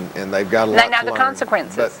mistakes and they've got a lot to learn. They know the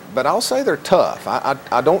consequences. But I'll say they're tough.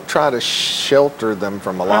 I don't try to shelter them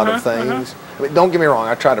from a lot of things. I mean, don't get me wrong,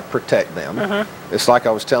 I try to protect them. It's like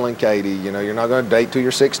I was telling Katie, you know, you're not going to date till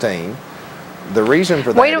you're 16. The reason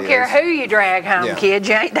for that we don't care who you drag home, kid.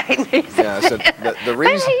 You ain't dating me. Yeah, so the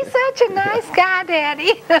reason. But he's such a nice guy,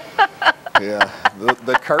 Daddy. Yeah,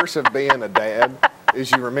 the curse of being a dad is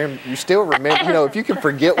you still remember, you know, if you can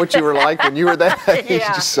forget what you were like when you were that age.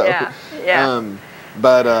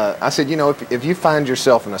 But I said, you know, if you find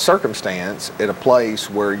yourself in a circumstance at a place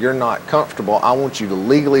where you're not comfortable, I want you to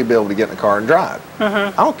legally be able to get in the car and drive.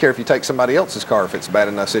 I don't care if you take somebody else's car if it's a bad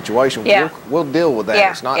enough situation. We'll deal with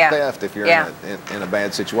that. It's not theft if you're in a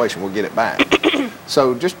bad situation. We'll get it back.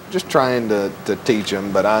 So just trying to teach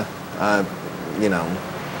them, but I you know,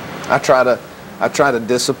 I try to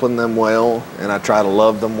discipline them well, and I try to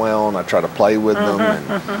love them well, and I try to play with them.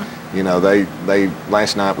 And, you know, they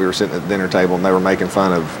last night we were sitting at the dinner table and they were making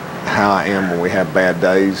fun of how I am when we have bad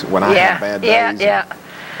days. When I have bad days,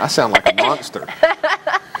 I sound like a monster.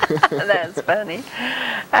 That's funny.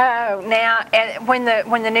 Now, when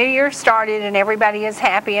the new year started and everybody is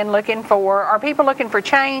happy and looking for, are people looking for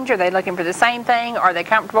change? Are they looking for the same thing? Are they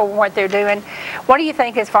comfortable with what they're doing? What do you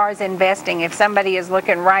think as far as investing? If somebody is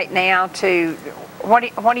looking right now to, what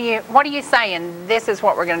are you saying? This is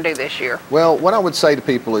what we're going to do this year. Well, what I would say to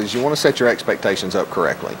people is you want to set your expectations up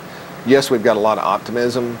correctly. Yes, we've got a lot of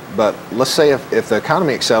optimism, but let's say if the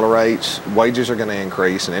economy accelerates, wages are going to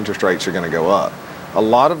increase and interest rates are going to go up. A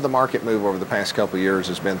lot of the market move over the past couple of years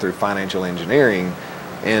has been through financial engineering,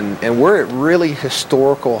 and we're at really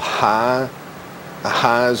historical highs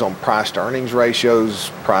on price to earnings ratios,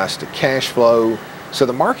 price to cash flow. So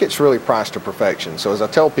the market's really priced to perfection. So as I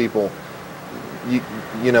tell people,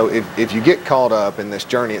 you know, if you get caught up in this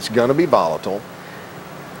journey, it's going to be volatile.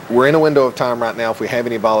 We're in a window of time right now. If we have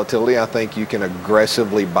any volatility, I think you can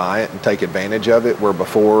aggressively buy it and take advantage of it, where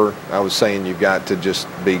before I was saying you've got to just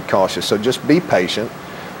be cautious. So just be patient.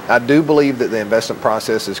 I do believe that the investment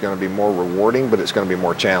process is going to be more rewarding, but it's going to be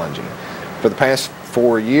more challenging. For the past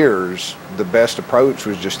 4 years, the best approach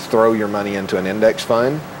was just throw your money into an index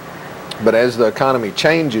fund. But as the economy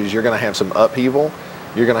changes, you're going to have some upheaval.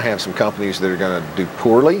 You're going to have some companies that are going to do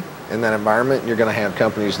poorly in that environment, and you're going to have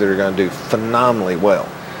companies that are going to do phenomenally well.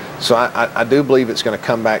 So I do believe it's going to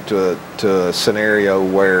come back to a scenario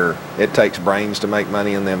where it takes brains to make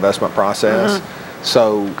money in the investment process.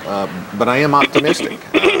 So, but I am optimistic.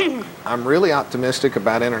 I'm really optimistic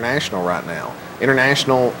about international right now.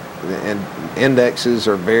 International indexes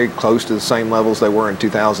are very close to the same levels they were in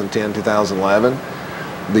 2010, 2011.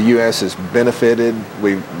 The U.S. has benefited.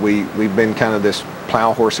 We've been kind of this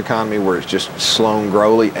plow horse economy where it's just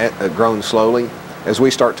grown slowly. As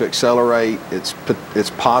we start to accelerate, it's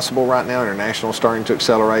possible right now. International is starting to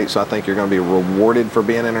accelerate, so I think you're going to be rewarded for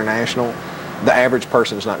being international. the average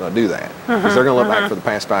person's not going to do that. Because they're going to look back for the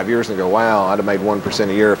past 5 years and go, wow, I'd have made 1%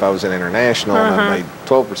 a year if I was in international, and I've made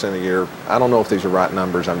 12% a year. I don't know if these are right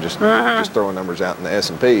numbers. I'm just throwing numbers out in the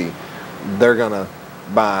S&P. They're going to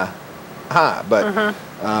buy high. But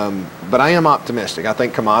I am optimistic. I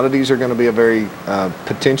think commodities are going to be a very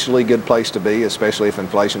potentially good place to be, especially if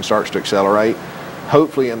inflation starts to accelerate.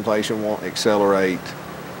 Hopefully inflation won't accelerate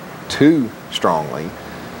too strongly,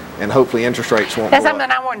 and hopefully interest rates won't That's go something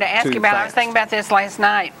up I wanted to ask too you about. fast. I was thinking about this last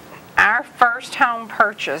night. Our first home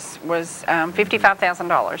purchase was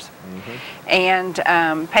 $55,000,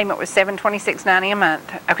 and payment was $726.90 a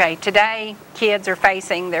month. Okay, today kids are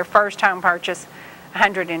facing their first home purchase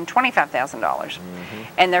 $125,000,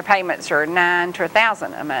 and their payments are $900 to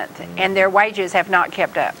 $1,000 a month, and their wages have not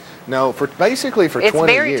kept up. No, basically for 20 years. It's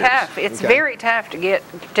very tough. It's very tough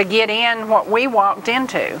to get in what we walked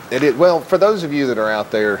into. It is. Well, for those of you that are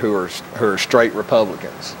out there who are straight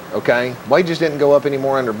Republicans, okay, wages didn't go up any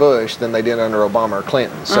more under Bush than they did under Obama or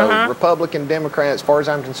Clinton. So Republican, Democrat, as far as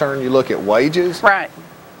I'm concerned, you look at wages. Right.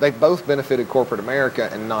 They've both benefited corporate America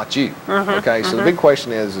and not you. Okay, so the big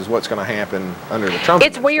question is what's going to happen under the Trump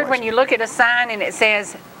It's weird when you look at a sign and it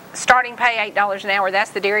says starting pay $8 an hour.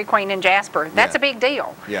 That's the Dairy Queen in Jasper. That's a big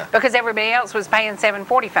deal. Yeah. Because everybody else was paying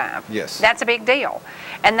 $7.45. Yes. That's a big deal.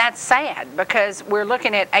 And that's sad because we're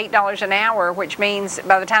looking at $8 an hour, which means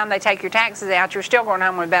by the time they take your taxes out, you're still going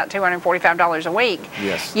home with about $245 a week.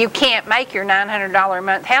 Yes. You can't make your $900 a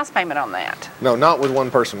month house payment on that. No, not with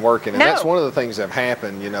one person working. And No. that's one of the things that have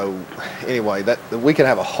happened, you know. Anyway, that we could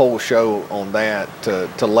have a whole show on that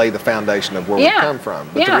to lay the foundation of where we come from.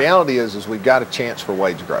 But the reality is we've got a chance for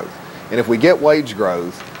wage growth. And if we get wage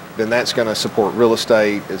growth, then that's going to support real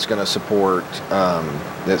estate. It's going to support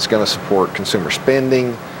consumer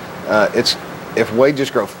spending. If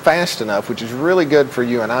wages grow fast enough, which is really good for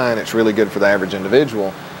you and I, and it's really good for the average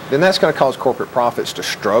individual, then that's going to cause corporate profits to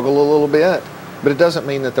struggle a little bit. But it doesn't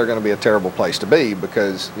mean that they're going to be a terrible place to be,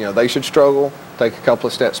 because they should struggle, take a couple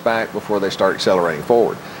of steps back before they start accelerating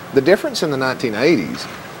forward. The difference in the 1980s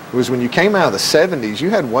was when you came out of the 70s, you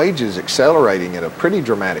had wages accelerating at a pretty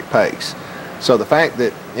dramatic pace. So the fact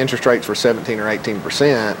that interest rates were 17 or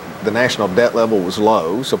 18%, the national debt level was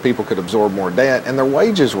low, so people could absorb more debt, and their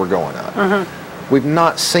wages were going up. We've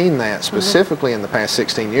not seen that specifically in the past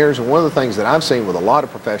 16 years, and one of the things that I've seen with a lot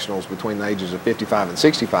of professionals between the ages of 55 and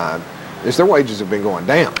 65 is their wages have been going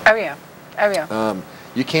down. Oh yeah, oh yeah.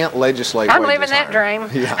 You can't legislate I'm wages living that higher.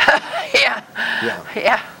 dream. Yeah.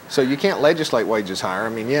 Yeah. So you can't legislate wages higher. I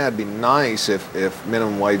mean, yeah, it'd be nice if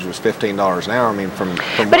minimum wage was $15 an hour. I mean, from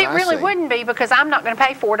But it really wouldn't be, because I'm not going to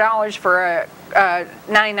pay $4 for a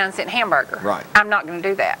 99-cent hamburger. Right. I'm not going to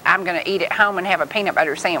do that. I'm going to eat at home and have a peanut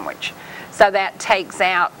butter sandwich. So that takes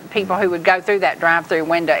out people who would go through that drive-through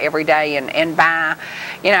window every day and buy,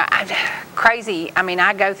 crazy. I mean,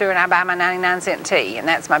 I go through and I buy my 99-cent tea, and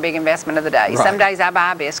that's my big investment of the day. Right. Some days I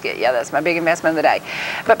buy a biscuit. Yeah, that's my big investment of the day.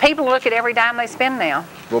 But people look at every dime they spend now.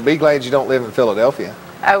 Well, be glad you don't live in Philadelphia.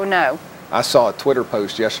 Oh, no. I saw a Twitter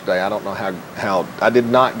post yesterday. I don't know how I did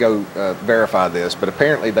not go verify this, but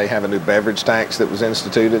apparently they have a new beverage tax that was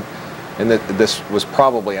instituted. And this was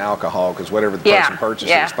probably alcohol, because whatever the person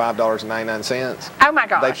purchased, it was $5.99. Oh my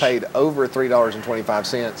gosh! They paid over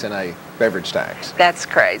 $3.25 in a beverage tax. That's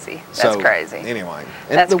crazy. That's crazy. Anyway,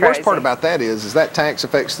 and the worst part about that is that tax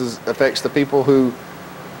affects the people who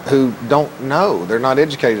don't know. They're not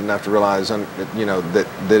educated enough to realize,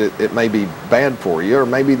 that it may be bad for you, or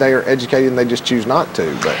maybe they are educated and they just choose not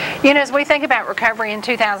to. But as we think about recovery in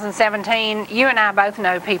 2017, you and I both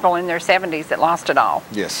know people in their 70s that lost it all.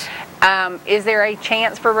 Yes. Is there a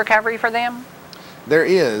chance for recovery for them? There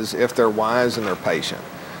is, if they're wise and they're patient.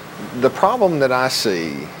 The problem that I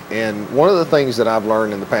see, and one of the things that I've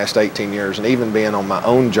learned in the past 18 years, and even being on my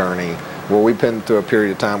own journey, where we've been through a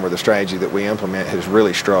period of time where the strategy that we implement has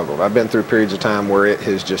really struggled. I've been through periods of time where it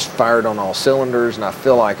has just fired on all cylinders, and I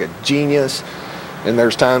feel like a genius. And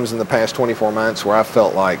there's times in the past 24 months where I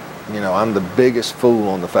felt like, I'm the biggest fool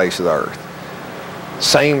on the face of the earth.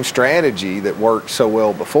 Same strategy that worked so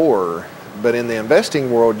well before, but in the investing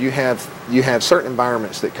world, you have certain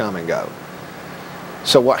environments that come and go.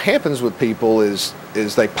 So what happens with people is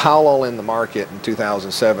they pile all in the market in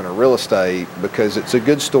 2007 or real estate because it's a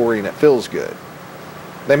good story and it feels good.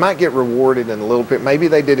 They might get rewarded in a little bit. Maybe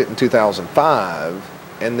they did it in 2005,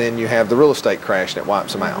 and then you have the real estate crash and it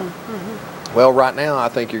wipes them out. Well, right now, I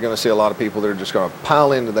think you're going to see a lot of people that are just going to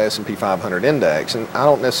pile into the S&P 500 index, and I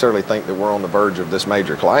don't necessarily think that we're on the verge of this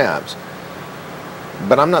major collapse.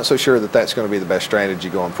 But I'm not so sure that that's going to be the best strategy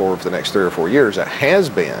going forward for the next 3 or 4 years. It has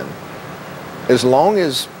been, as long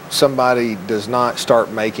as somebody does not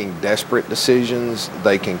start making desperate decisions,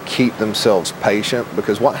 they can keep themselves patient,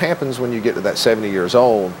 because what happens when you get to that 70 years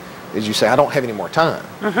old is you say, I don't have any more time.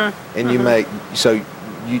 And you make, so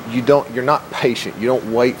you're not patient. You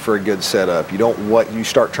don't wait for a good setup. You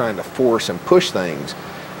start trying to force and push things.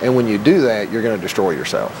 And when you do that, you're going to destroy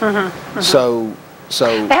yourself.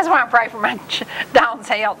 So that's why I pray for my Dawn's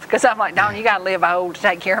health, because I'm like, Dawn, you got to live old to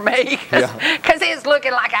take care of me, because it's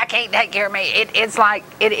looking like I can't take care of me. It's like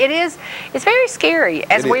it's very scary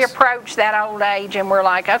as we approach that old age, and we're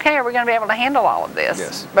like, okay, are we going to be able to handle all of this?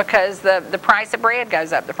 Yes. Because the price of bread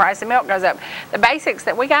goes up, the price of milk goes up, the basics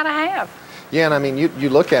that we got to have. Yeah, and I mean, you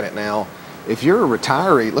look at it now. If you're a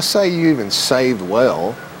retiree, let's say you even saved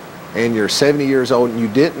well, and you're 70 years old and you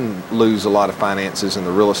didn't lose a lot of finances in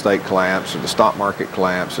the real estate collapse or the stock market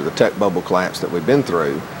collapse or the tech bubble collapse that we've been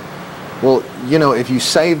through, well, you know, if you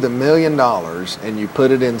saved $1 million and you put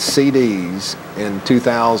it in CDs in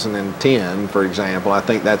 2010, for example, I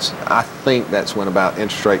think that's when about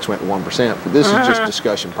interest rates went to 1%. But this is just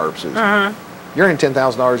discussion purposes. You're in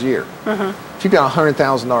 $10,000 a year. If you've got a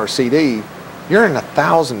 $100,000 CD, you're in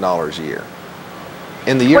 $1,000 a year.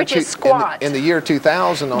 In the year Which is squat. In the year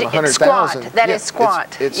 2000 on 100,000. That is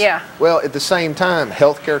squat. Well, at the same time,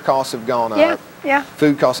 healthcare costs have gone up.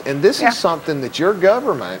 Food costs, and this is something that your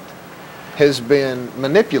government has been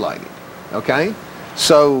manipulating. Okay,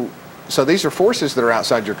 so these are forces that are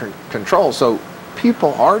outside your control. So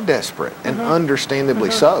people are desperate, and understandably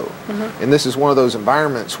so. And this is one of those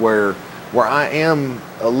environments where I am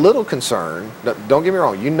a little concerned. Don't get me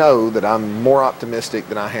wrong, you know that I'm more optimistic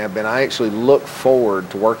than I have been. I actually look forward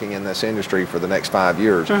to working in this industry for the next 5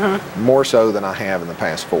 years, more so than I have in the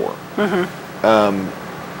past 4.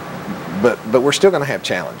 But we're still going to have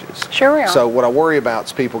challenges. Sure we are. So what I worry about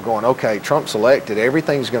is people going, okay, Trump's elected,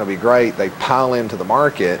 everything's going to be great. They pile into the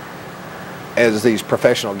market, as these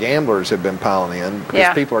professional gamblers have been piling in,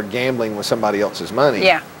 because people are gambling with somebody else's money.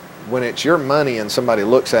 When it's your money and somebody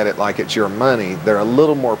looks at it like it's your money, they're a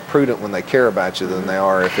little more prudent when they care about you than they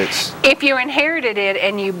are if it's... If you inherited it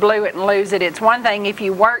and you blew it and lose it, it's one thing. If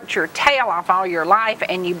you worked your tail off all your life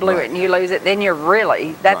and you blew it and you lose it, then you're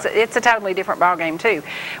really... It's a totally different ballgame too.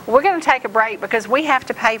 We're going to take a break because we have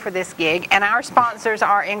to pay for this gig, and our sponsors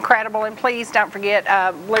are incredible. And please don't forget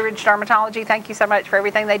Blue Ridge Dermatology. Thank you so much for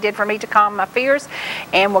everything they did for me to calm my fears.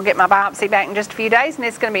 And we'll get my biopsy back in just a few days, and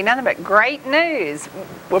it's going to be nothing but great news.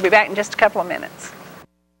 We'll be back in just a couple of minutes.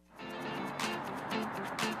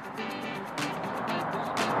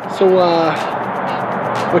 So,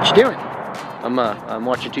 what you doing? I'm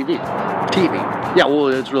watching TV. TV? Yeah, well,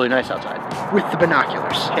 it's really nice outside. With the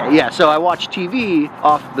binoculars? Yeah, so I watch TV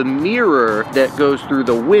off the mirror that goes through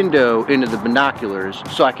the window into the binoculars,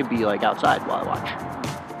 so I could be like outside while I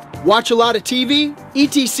watch. Watch a lot of TV?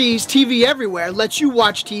 ETC's TV Everywhere lets you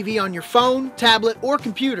watch TV on your phone, tablet, or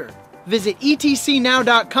computer. Visit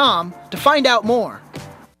etcnow.com to find out more.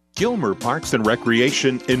 Gilmer Parks and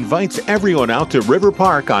Recreation invites everyone out to River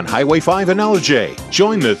Park on Highway 5 in Appalachia.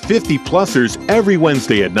 Join the 50-plussers every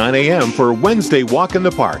Wednesday at 9 a.m. for Wednesday Walk in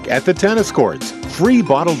the Park at the tennis courts. Free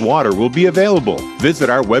bottled water will be available. Visit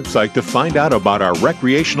our website to find out about our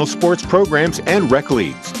recreational sports programs and rec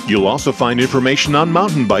leagues. You'll also find information on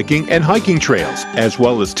mountain biking and hiking trails, as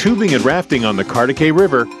well as tubing and rafting on the Cartacay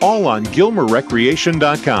River, all on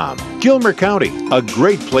GilmerRecreation.com. Gilmer County, a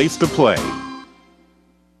great place to play.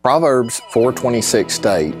 Proverbs 4:26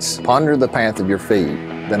 states, "Ponder the path of your feet,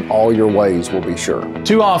 then all your ways will be sure."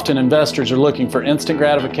 Too often, investors are looking for instant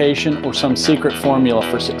gratification or some secret formula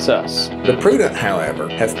for success. The prudent, however,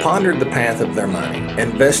 have pondered the path of their money,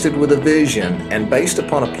 invested with a vision, and based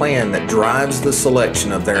upon a plan that drives the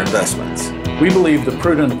selection of their investments. We believe the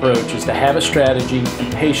prudent approach is to have a strategy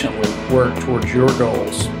and patiently work towards your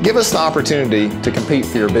goals. Give us the opportunity to compete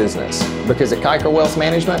for your business, because at Kiker Wealth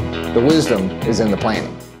Management, the wisdom is in the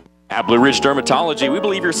planning. At Blue Ridge Dermatology, we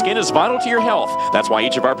believe your skin is vital to your health. That's why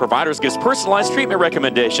each of our providers gives personalized treatment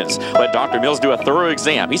recommendations. Let Dr. Mills do a thorough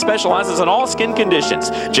exam. He specializes in all skin conditions.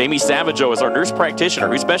 Jamie Savageau is our nurse practitioner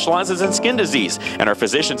who specializes in skin disease. And our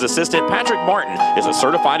physician's assistant, Patrick Martin, is a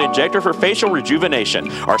certified injector for facial rejuvenation.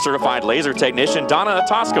 Our certified laser technician, Donna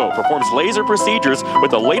Atosco, performs laser procedures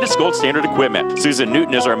with the latest gold standard equipment. Susan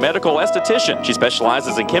Newton is our medical esthetician. She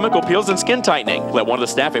specializes in chemical peels and skin tightening. Let one of the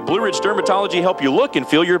staff at Blue Ridge Dermatology help you look and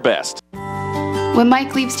feel your best. When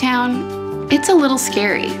Mike leaves town, it's a little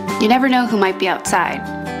scary. You never know who might be outside.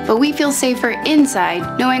 But we feel safer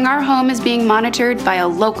inside knowing our home is being monitored by a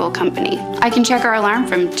local company. I can check our alarm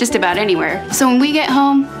from just about anywhere, so when we get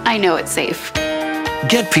home, I know it's safe.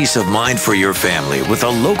 Get peace of mind for your family with a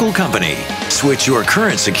local company. Switch your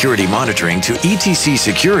current security monitoring to ETC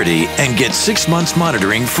Security and get 6 months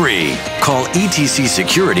monitoring free. Call ETC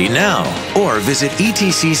Security now or visit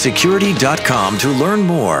etcsecurity.com to learn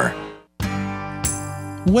more.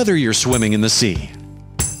 Whether you're swimming in the sea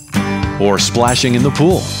or splashing in the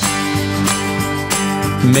pool,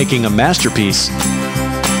 making a masterpiece,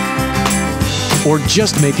 or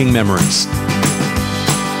just making memories,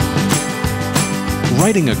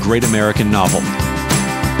 writing a great American novel,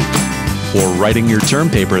 or writing your term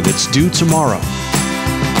paper that's due tomorrow.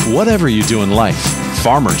 Whatever you do in life,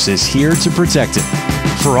 Farmers is here to protect it.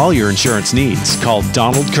 For all your insurance needs, call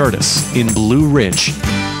Donald Curtis in Blue Ridge.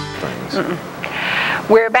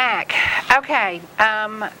 We're back. Okay,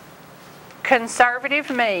 conservative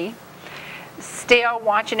me, still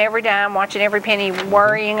watching every dime, watching every penny,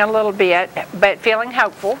 worrying a little bit, but feeling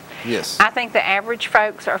hopeful. Yes. I think the average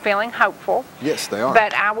folks are feeling hopeful. Yes, they are.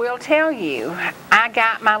 But I will tell you, I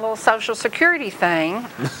got my little Social Security thing,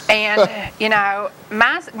 and you know,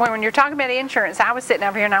 when you're talking about insurance, I was sitting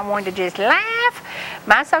over here and I wanted to just laugh.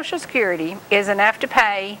 My Social Security is enough to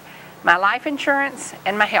pay my life insurance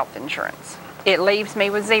and my health insurance. It leaves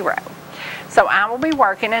me with zero. So I will be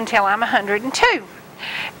working until I'm 102.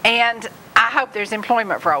 And I hope there's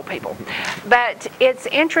employment for old people. But it's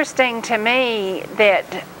interesting to me that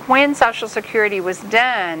when Social Security was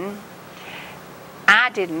done,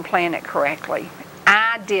 I didn't plan it correctly.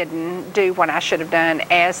 I didn't do what I should have done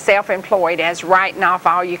as self-employed, as writing off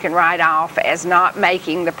all you can write off, as not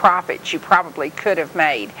making the profits you probably could have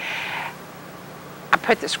made. I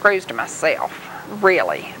put the screws to myself,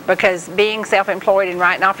 really, because being self-employed and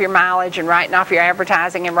writing off your mileage and writing off your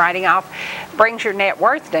advertising and writing off brings your net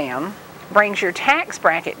worth down, brings your tax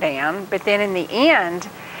bracket down, but then in the end,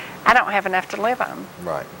 I don't have enough to live on.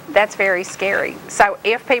 Right. That's very scary. So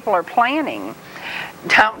if people are planning,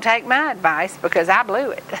 don't take my advice because I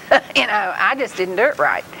blew it. You know, I just didn't do it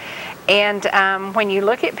right. And when you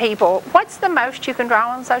look at people, what's the most you can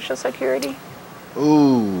draw on Social Security?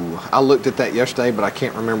 Ooh, I looked at that yesterday, but I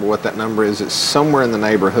can't remember what that number is. It's somewhere in the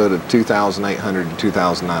neighborhood of $2,800 to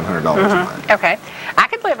 $2,900 a month. Okay. I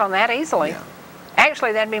could live on that easily. Yeah.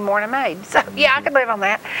 Actually, that'd be more than I made. So, yeah, I could live on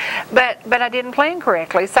that. But I didn't plan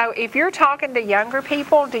correctly. So if you're talking to younger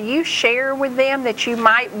people, do you share with them that you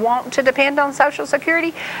might want to depend on Social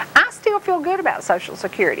Security? I still feel good about Social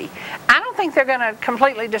Security. I don't think they're going to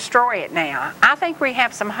completely destroy it now. I think we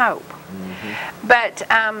have some hope. But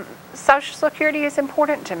Social Security is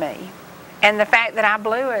important to me. And the fact that I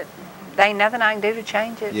blew it, there ain't nothing I can do to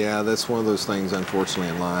change it. Yeah, that's one of those things, unfortunately,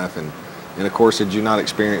 in life. And of course, had you not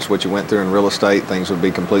experienced what you went through in real estate, things would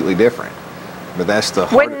be completely different. But that's the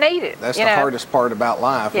wouldn't need it. That's the hardest part about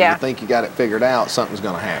life. When you think you got it figured out, something's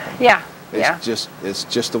going to happen. Yeah. It's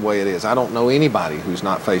just the way it is. I don't know anybody who's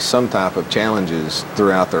not faced some type of challenges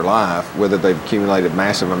throughout their life, whether they've accumulated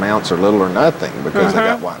massive amounts or little or nothing because they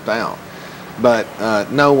got wiped out. But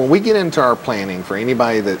no, when we get into our planning for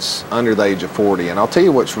anybody that's under the age of 40, and I'll tell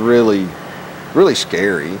you what's really, really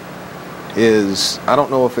scary is, I don't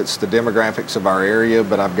know if it's the demographics of our area,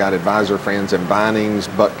 but I've got advisor friends in Vinings,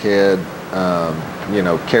 Buckhead, you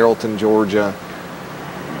know, Carrollton, Georgia.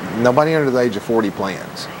 Nobody under the age of 40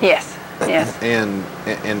 plans. Yes. Yes. And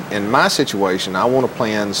in my situation, I want to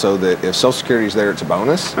plan so that if Social Security is there, it's a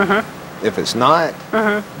bonus. If it's not,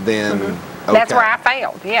 then okay. That's where I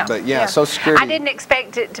failed. Yeah. But yeah, Social Security. I didn't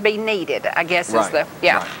expect it to be needed, I guess is the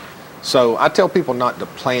Right. So I tell people not to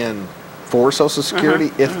plan for Social Security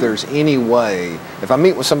if there's any way. If I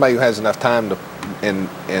meet with somebody who has enough time to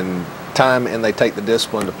and they take the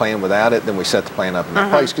discipline to plan without it, then we set the plan up in that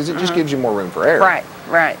place because it just gives you more room for error.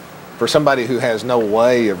 Right. For somebody who has no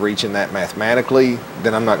way of reaching that mathematically,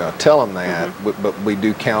 then I'm not going to tell them that, but we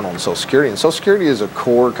do count on Social Security. And Social Security is a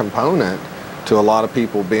core component to a lot of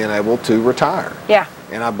people being able to retire. Yeah.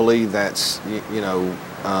 And I believe that's, you know,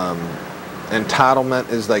 entitlement,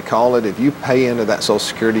 as they call it. If you pay into that Social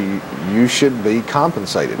Security, you should be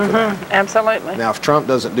compensated for that. Absolutely. Now, if Trump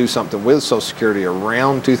doesn't do something with Social Security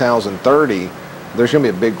around 2030, there's going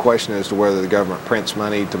to be a big question as to whether the government prints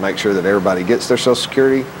money to make sure that everybody gets their Social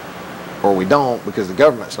Security, or we don't, because the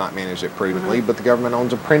government's not managed it prudently, but the government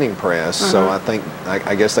owns a printing press, so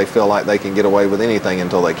I guess they feel like they can get away with anything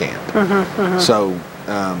until they can't. So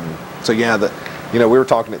yeah, you know, we were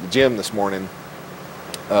talking at the gym this morning.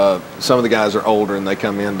 Some of the guys are older and they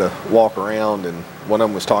come in to walk around, and one of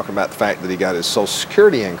them was talking about the fact that he got his Social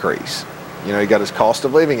Security increase. You know, he got his cost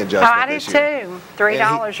of living adjustment. I did too.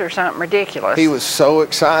 $3 or something ridiculous. He was so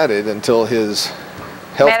excited until his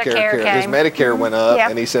health care, his Medicare went up,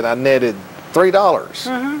 and he said, I netted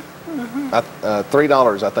 $3.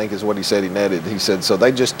 $3, I think, is what he said he netted. He said, so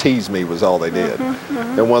they just teased me was all they did.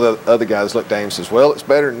 And one of the other guys looked at him and says, well, it's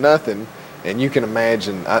better than nothing. And you can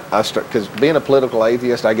imagine, because being a political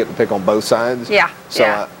atheist, I get to pick on both sides. Yeah.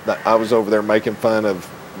 So I was over there making fun of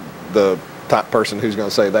the type person who's going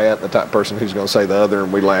to say that, the type person who's going to say the other,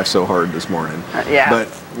 and we laughed so hard this morning. Yeah. But,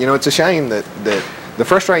 you know, it's a shame that the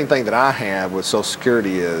frustrating thing that I have with Social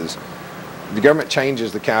Security is the government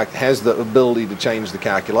has the ability to change the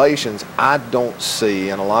calculations. I don't see,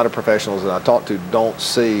 and a lot of professionals that I talk to don't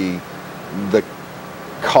see the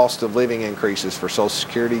cost of living increases for Social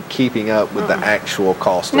Security keeping up with the actual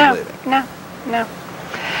cost of living. No.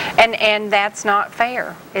 And that's not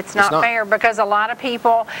fair. It's not fair because a lot of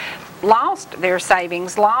people lost their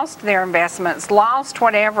savings, lost their investments, lost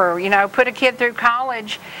whatever, you know, put a kid through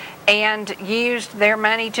college and used their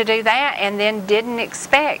money to do that and then didn't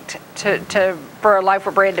expect for a loaf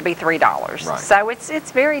of bread to be $3. Right. So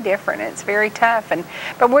it's very different. It's very tough.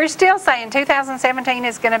 But we're still saying 2017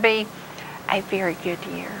 is going to be a very good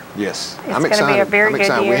year. Yes. It's going to be a very good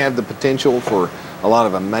year. We have the potential for a lot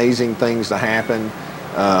of amazing things to happen.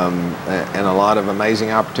 And a lot of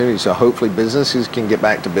amazing opportunities. So hopefully businesses can get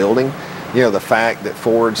back to building. You know, the fact that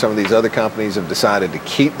Ford, some of these other companies have decided to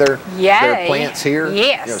keep their plants here.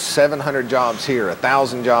 Yes. You know, 700 jobs here,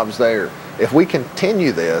 1,000 jobs there. If we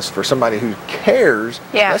continue this for somebody who cares,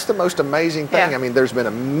 that's the most amazing thing. I mean, there's been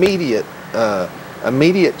immediate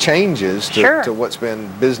changes to what's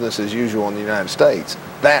been business as usual in the United States.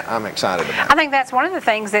 That I'm excited about. I think that's one of the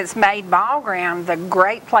things that's made Ball Ground the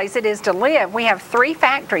great place it is to live. We have 3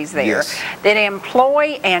 factories there that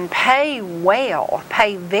employ and pay well,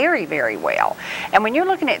 pay very, very well. And when you're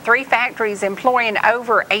looking at 3 factories employing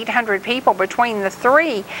over 800 people between the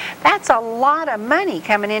 3, that's a lot of money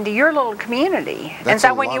coming into your little community. And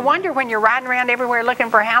so when you wonder when you're riding around everywhere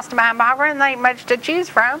looking for a house to buy in Ball Ground, there ain't much to choose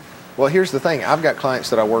from. Well, here's the thing. I've got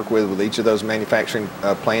clients that I work with each of those manufacturing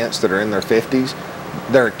plants that are in their 50s.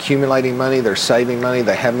 They're accumulating money. They're saving money.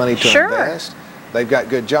 They have money to invest. They've got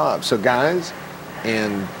good jobs. So, guys,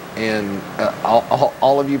 and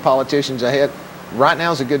all of you politicians ahead, right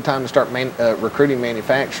now is a good time to start recruiting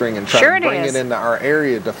manufacturing and try to bring it into our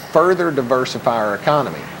area to further diversify our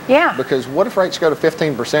economy. Yeah. Because what if rates go to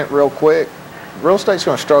 15% real quick? Real estate's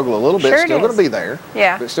going to struggle a little bit. It's still going to be there,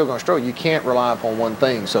 but it's still going to struggle. You can't rely upon one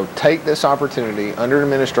thing. So take this opportunity under an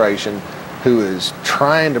administration who is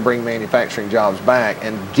trying to bring manufacturing jobs back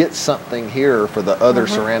and get something here for the other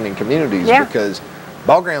surrounding communities because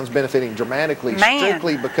Ball Ground's benefiting dramatically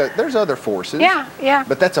strictly because there's other forces.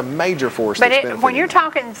 But that's a major force. But when you're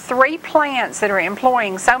talking 3 plants that are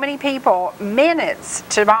employing so many people, minutes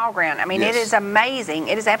to Ball Ground, I mean, it is amazing.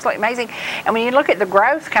 It is absolutely amazing. And when you look at the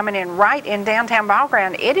growth coming in right in downtown Ball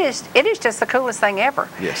Ground, it is just the coolest thing ever.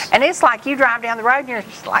 Yes. And it's like you drive down the road and you're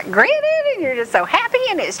just like grinning and you're just so happy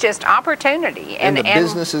and it's just opportunity. And the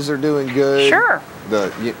businesses are doing good. Sure.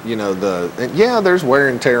 There's wear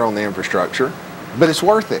and tear on the infrastructure. But it's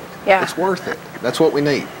worth it. Yeah. It's worth it. That's what we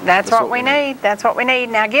need. That's what we need. That's what we need.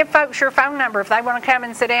 Now give folks your phone number if they want to come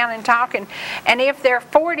and sit down and talk. And if they're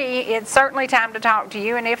 40, it's certainly time to talk to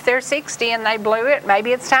you. And if they're 60 and they blew it,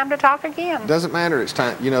 maybe it's time to talk again. Doesn't matter. It's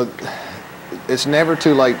time. You know, it's never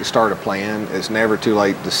too late to start a plan. It's never too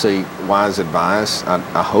late to seek wise advice.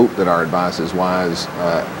 I hope that our advice is wise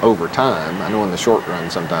over time. I know in the short run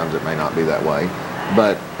sometimes it may not be that way.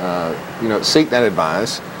 But, seek that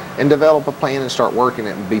advice. And develop a plan and start working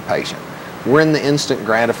it and be patient. We're in the instant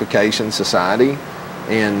gratification society,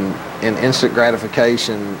 and instant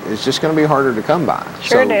gratification is just going to be harder to come by.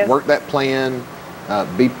 Sure it is. Work that plan,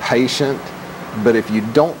 be patient, but if you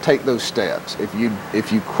don't take those steps, if you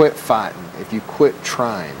quit fighting, if you quit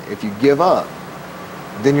trying, if you give up,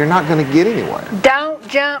 then you're not going to get anywhere. Don't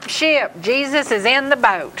jump ship. Jesus is in the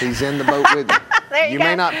boat. He's in the boat with you. You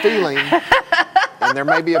may not feel him. And there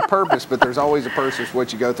may be a purpose, but there's always a purpose for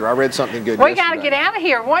what you go through. I read something good yesterday. We got to get out of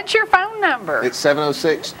here. What's your phone number? It's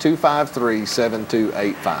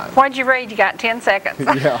 706-253-7285. What'd you read? You got 10 seconds.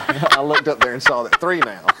 Yeah, I looked up there and saw that 3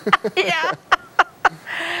 now. Yeah.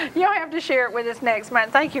 You'll have to share it with us next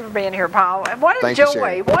month. Thank you for being here, Paul. What a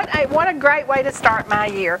joy. What a great way to start my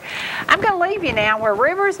year. I'm going to leave you now where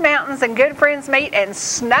rivers, mountains, and good friends meet, and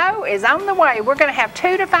snow is on the way. We're going to have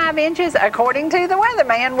 2 to 5 inches according to the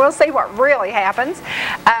weatherman. We'll see what really happens.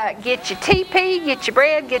 Get your TP, get your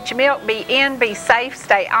bread, get your milk. Be in, be safe,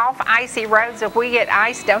 stay off icy roads. If we get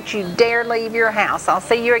ice, don't you dare leave your house. I'll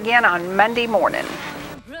see you again on Monday morning.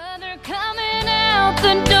 Brother coming out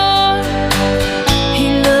the door.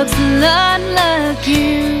 He looks a lot like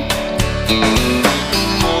you.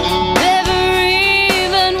 Never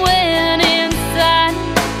even went inside.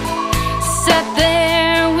 Sat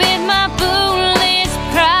there with my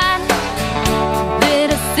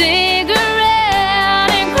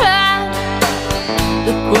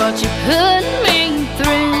thought you put me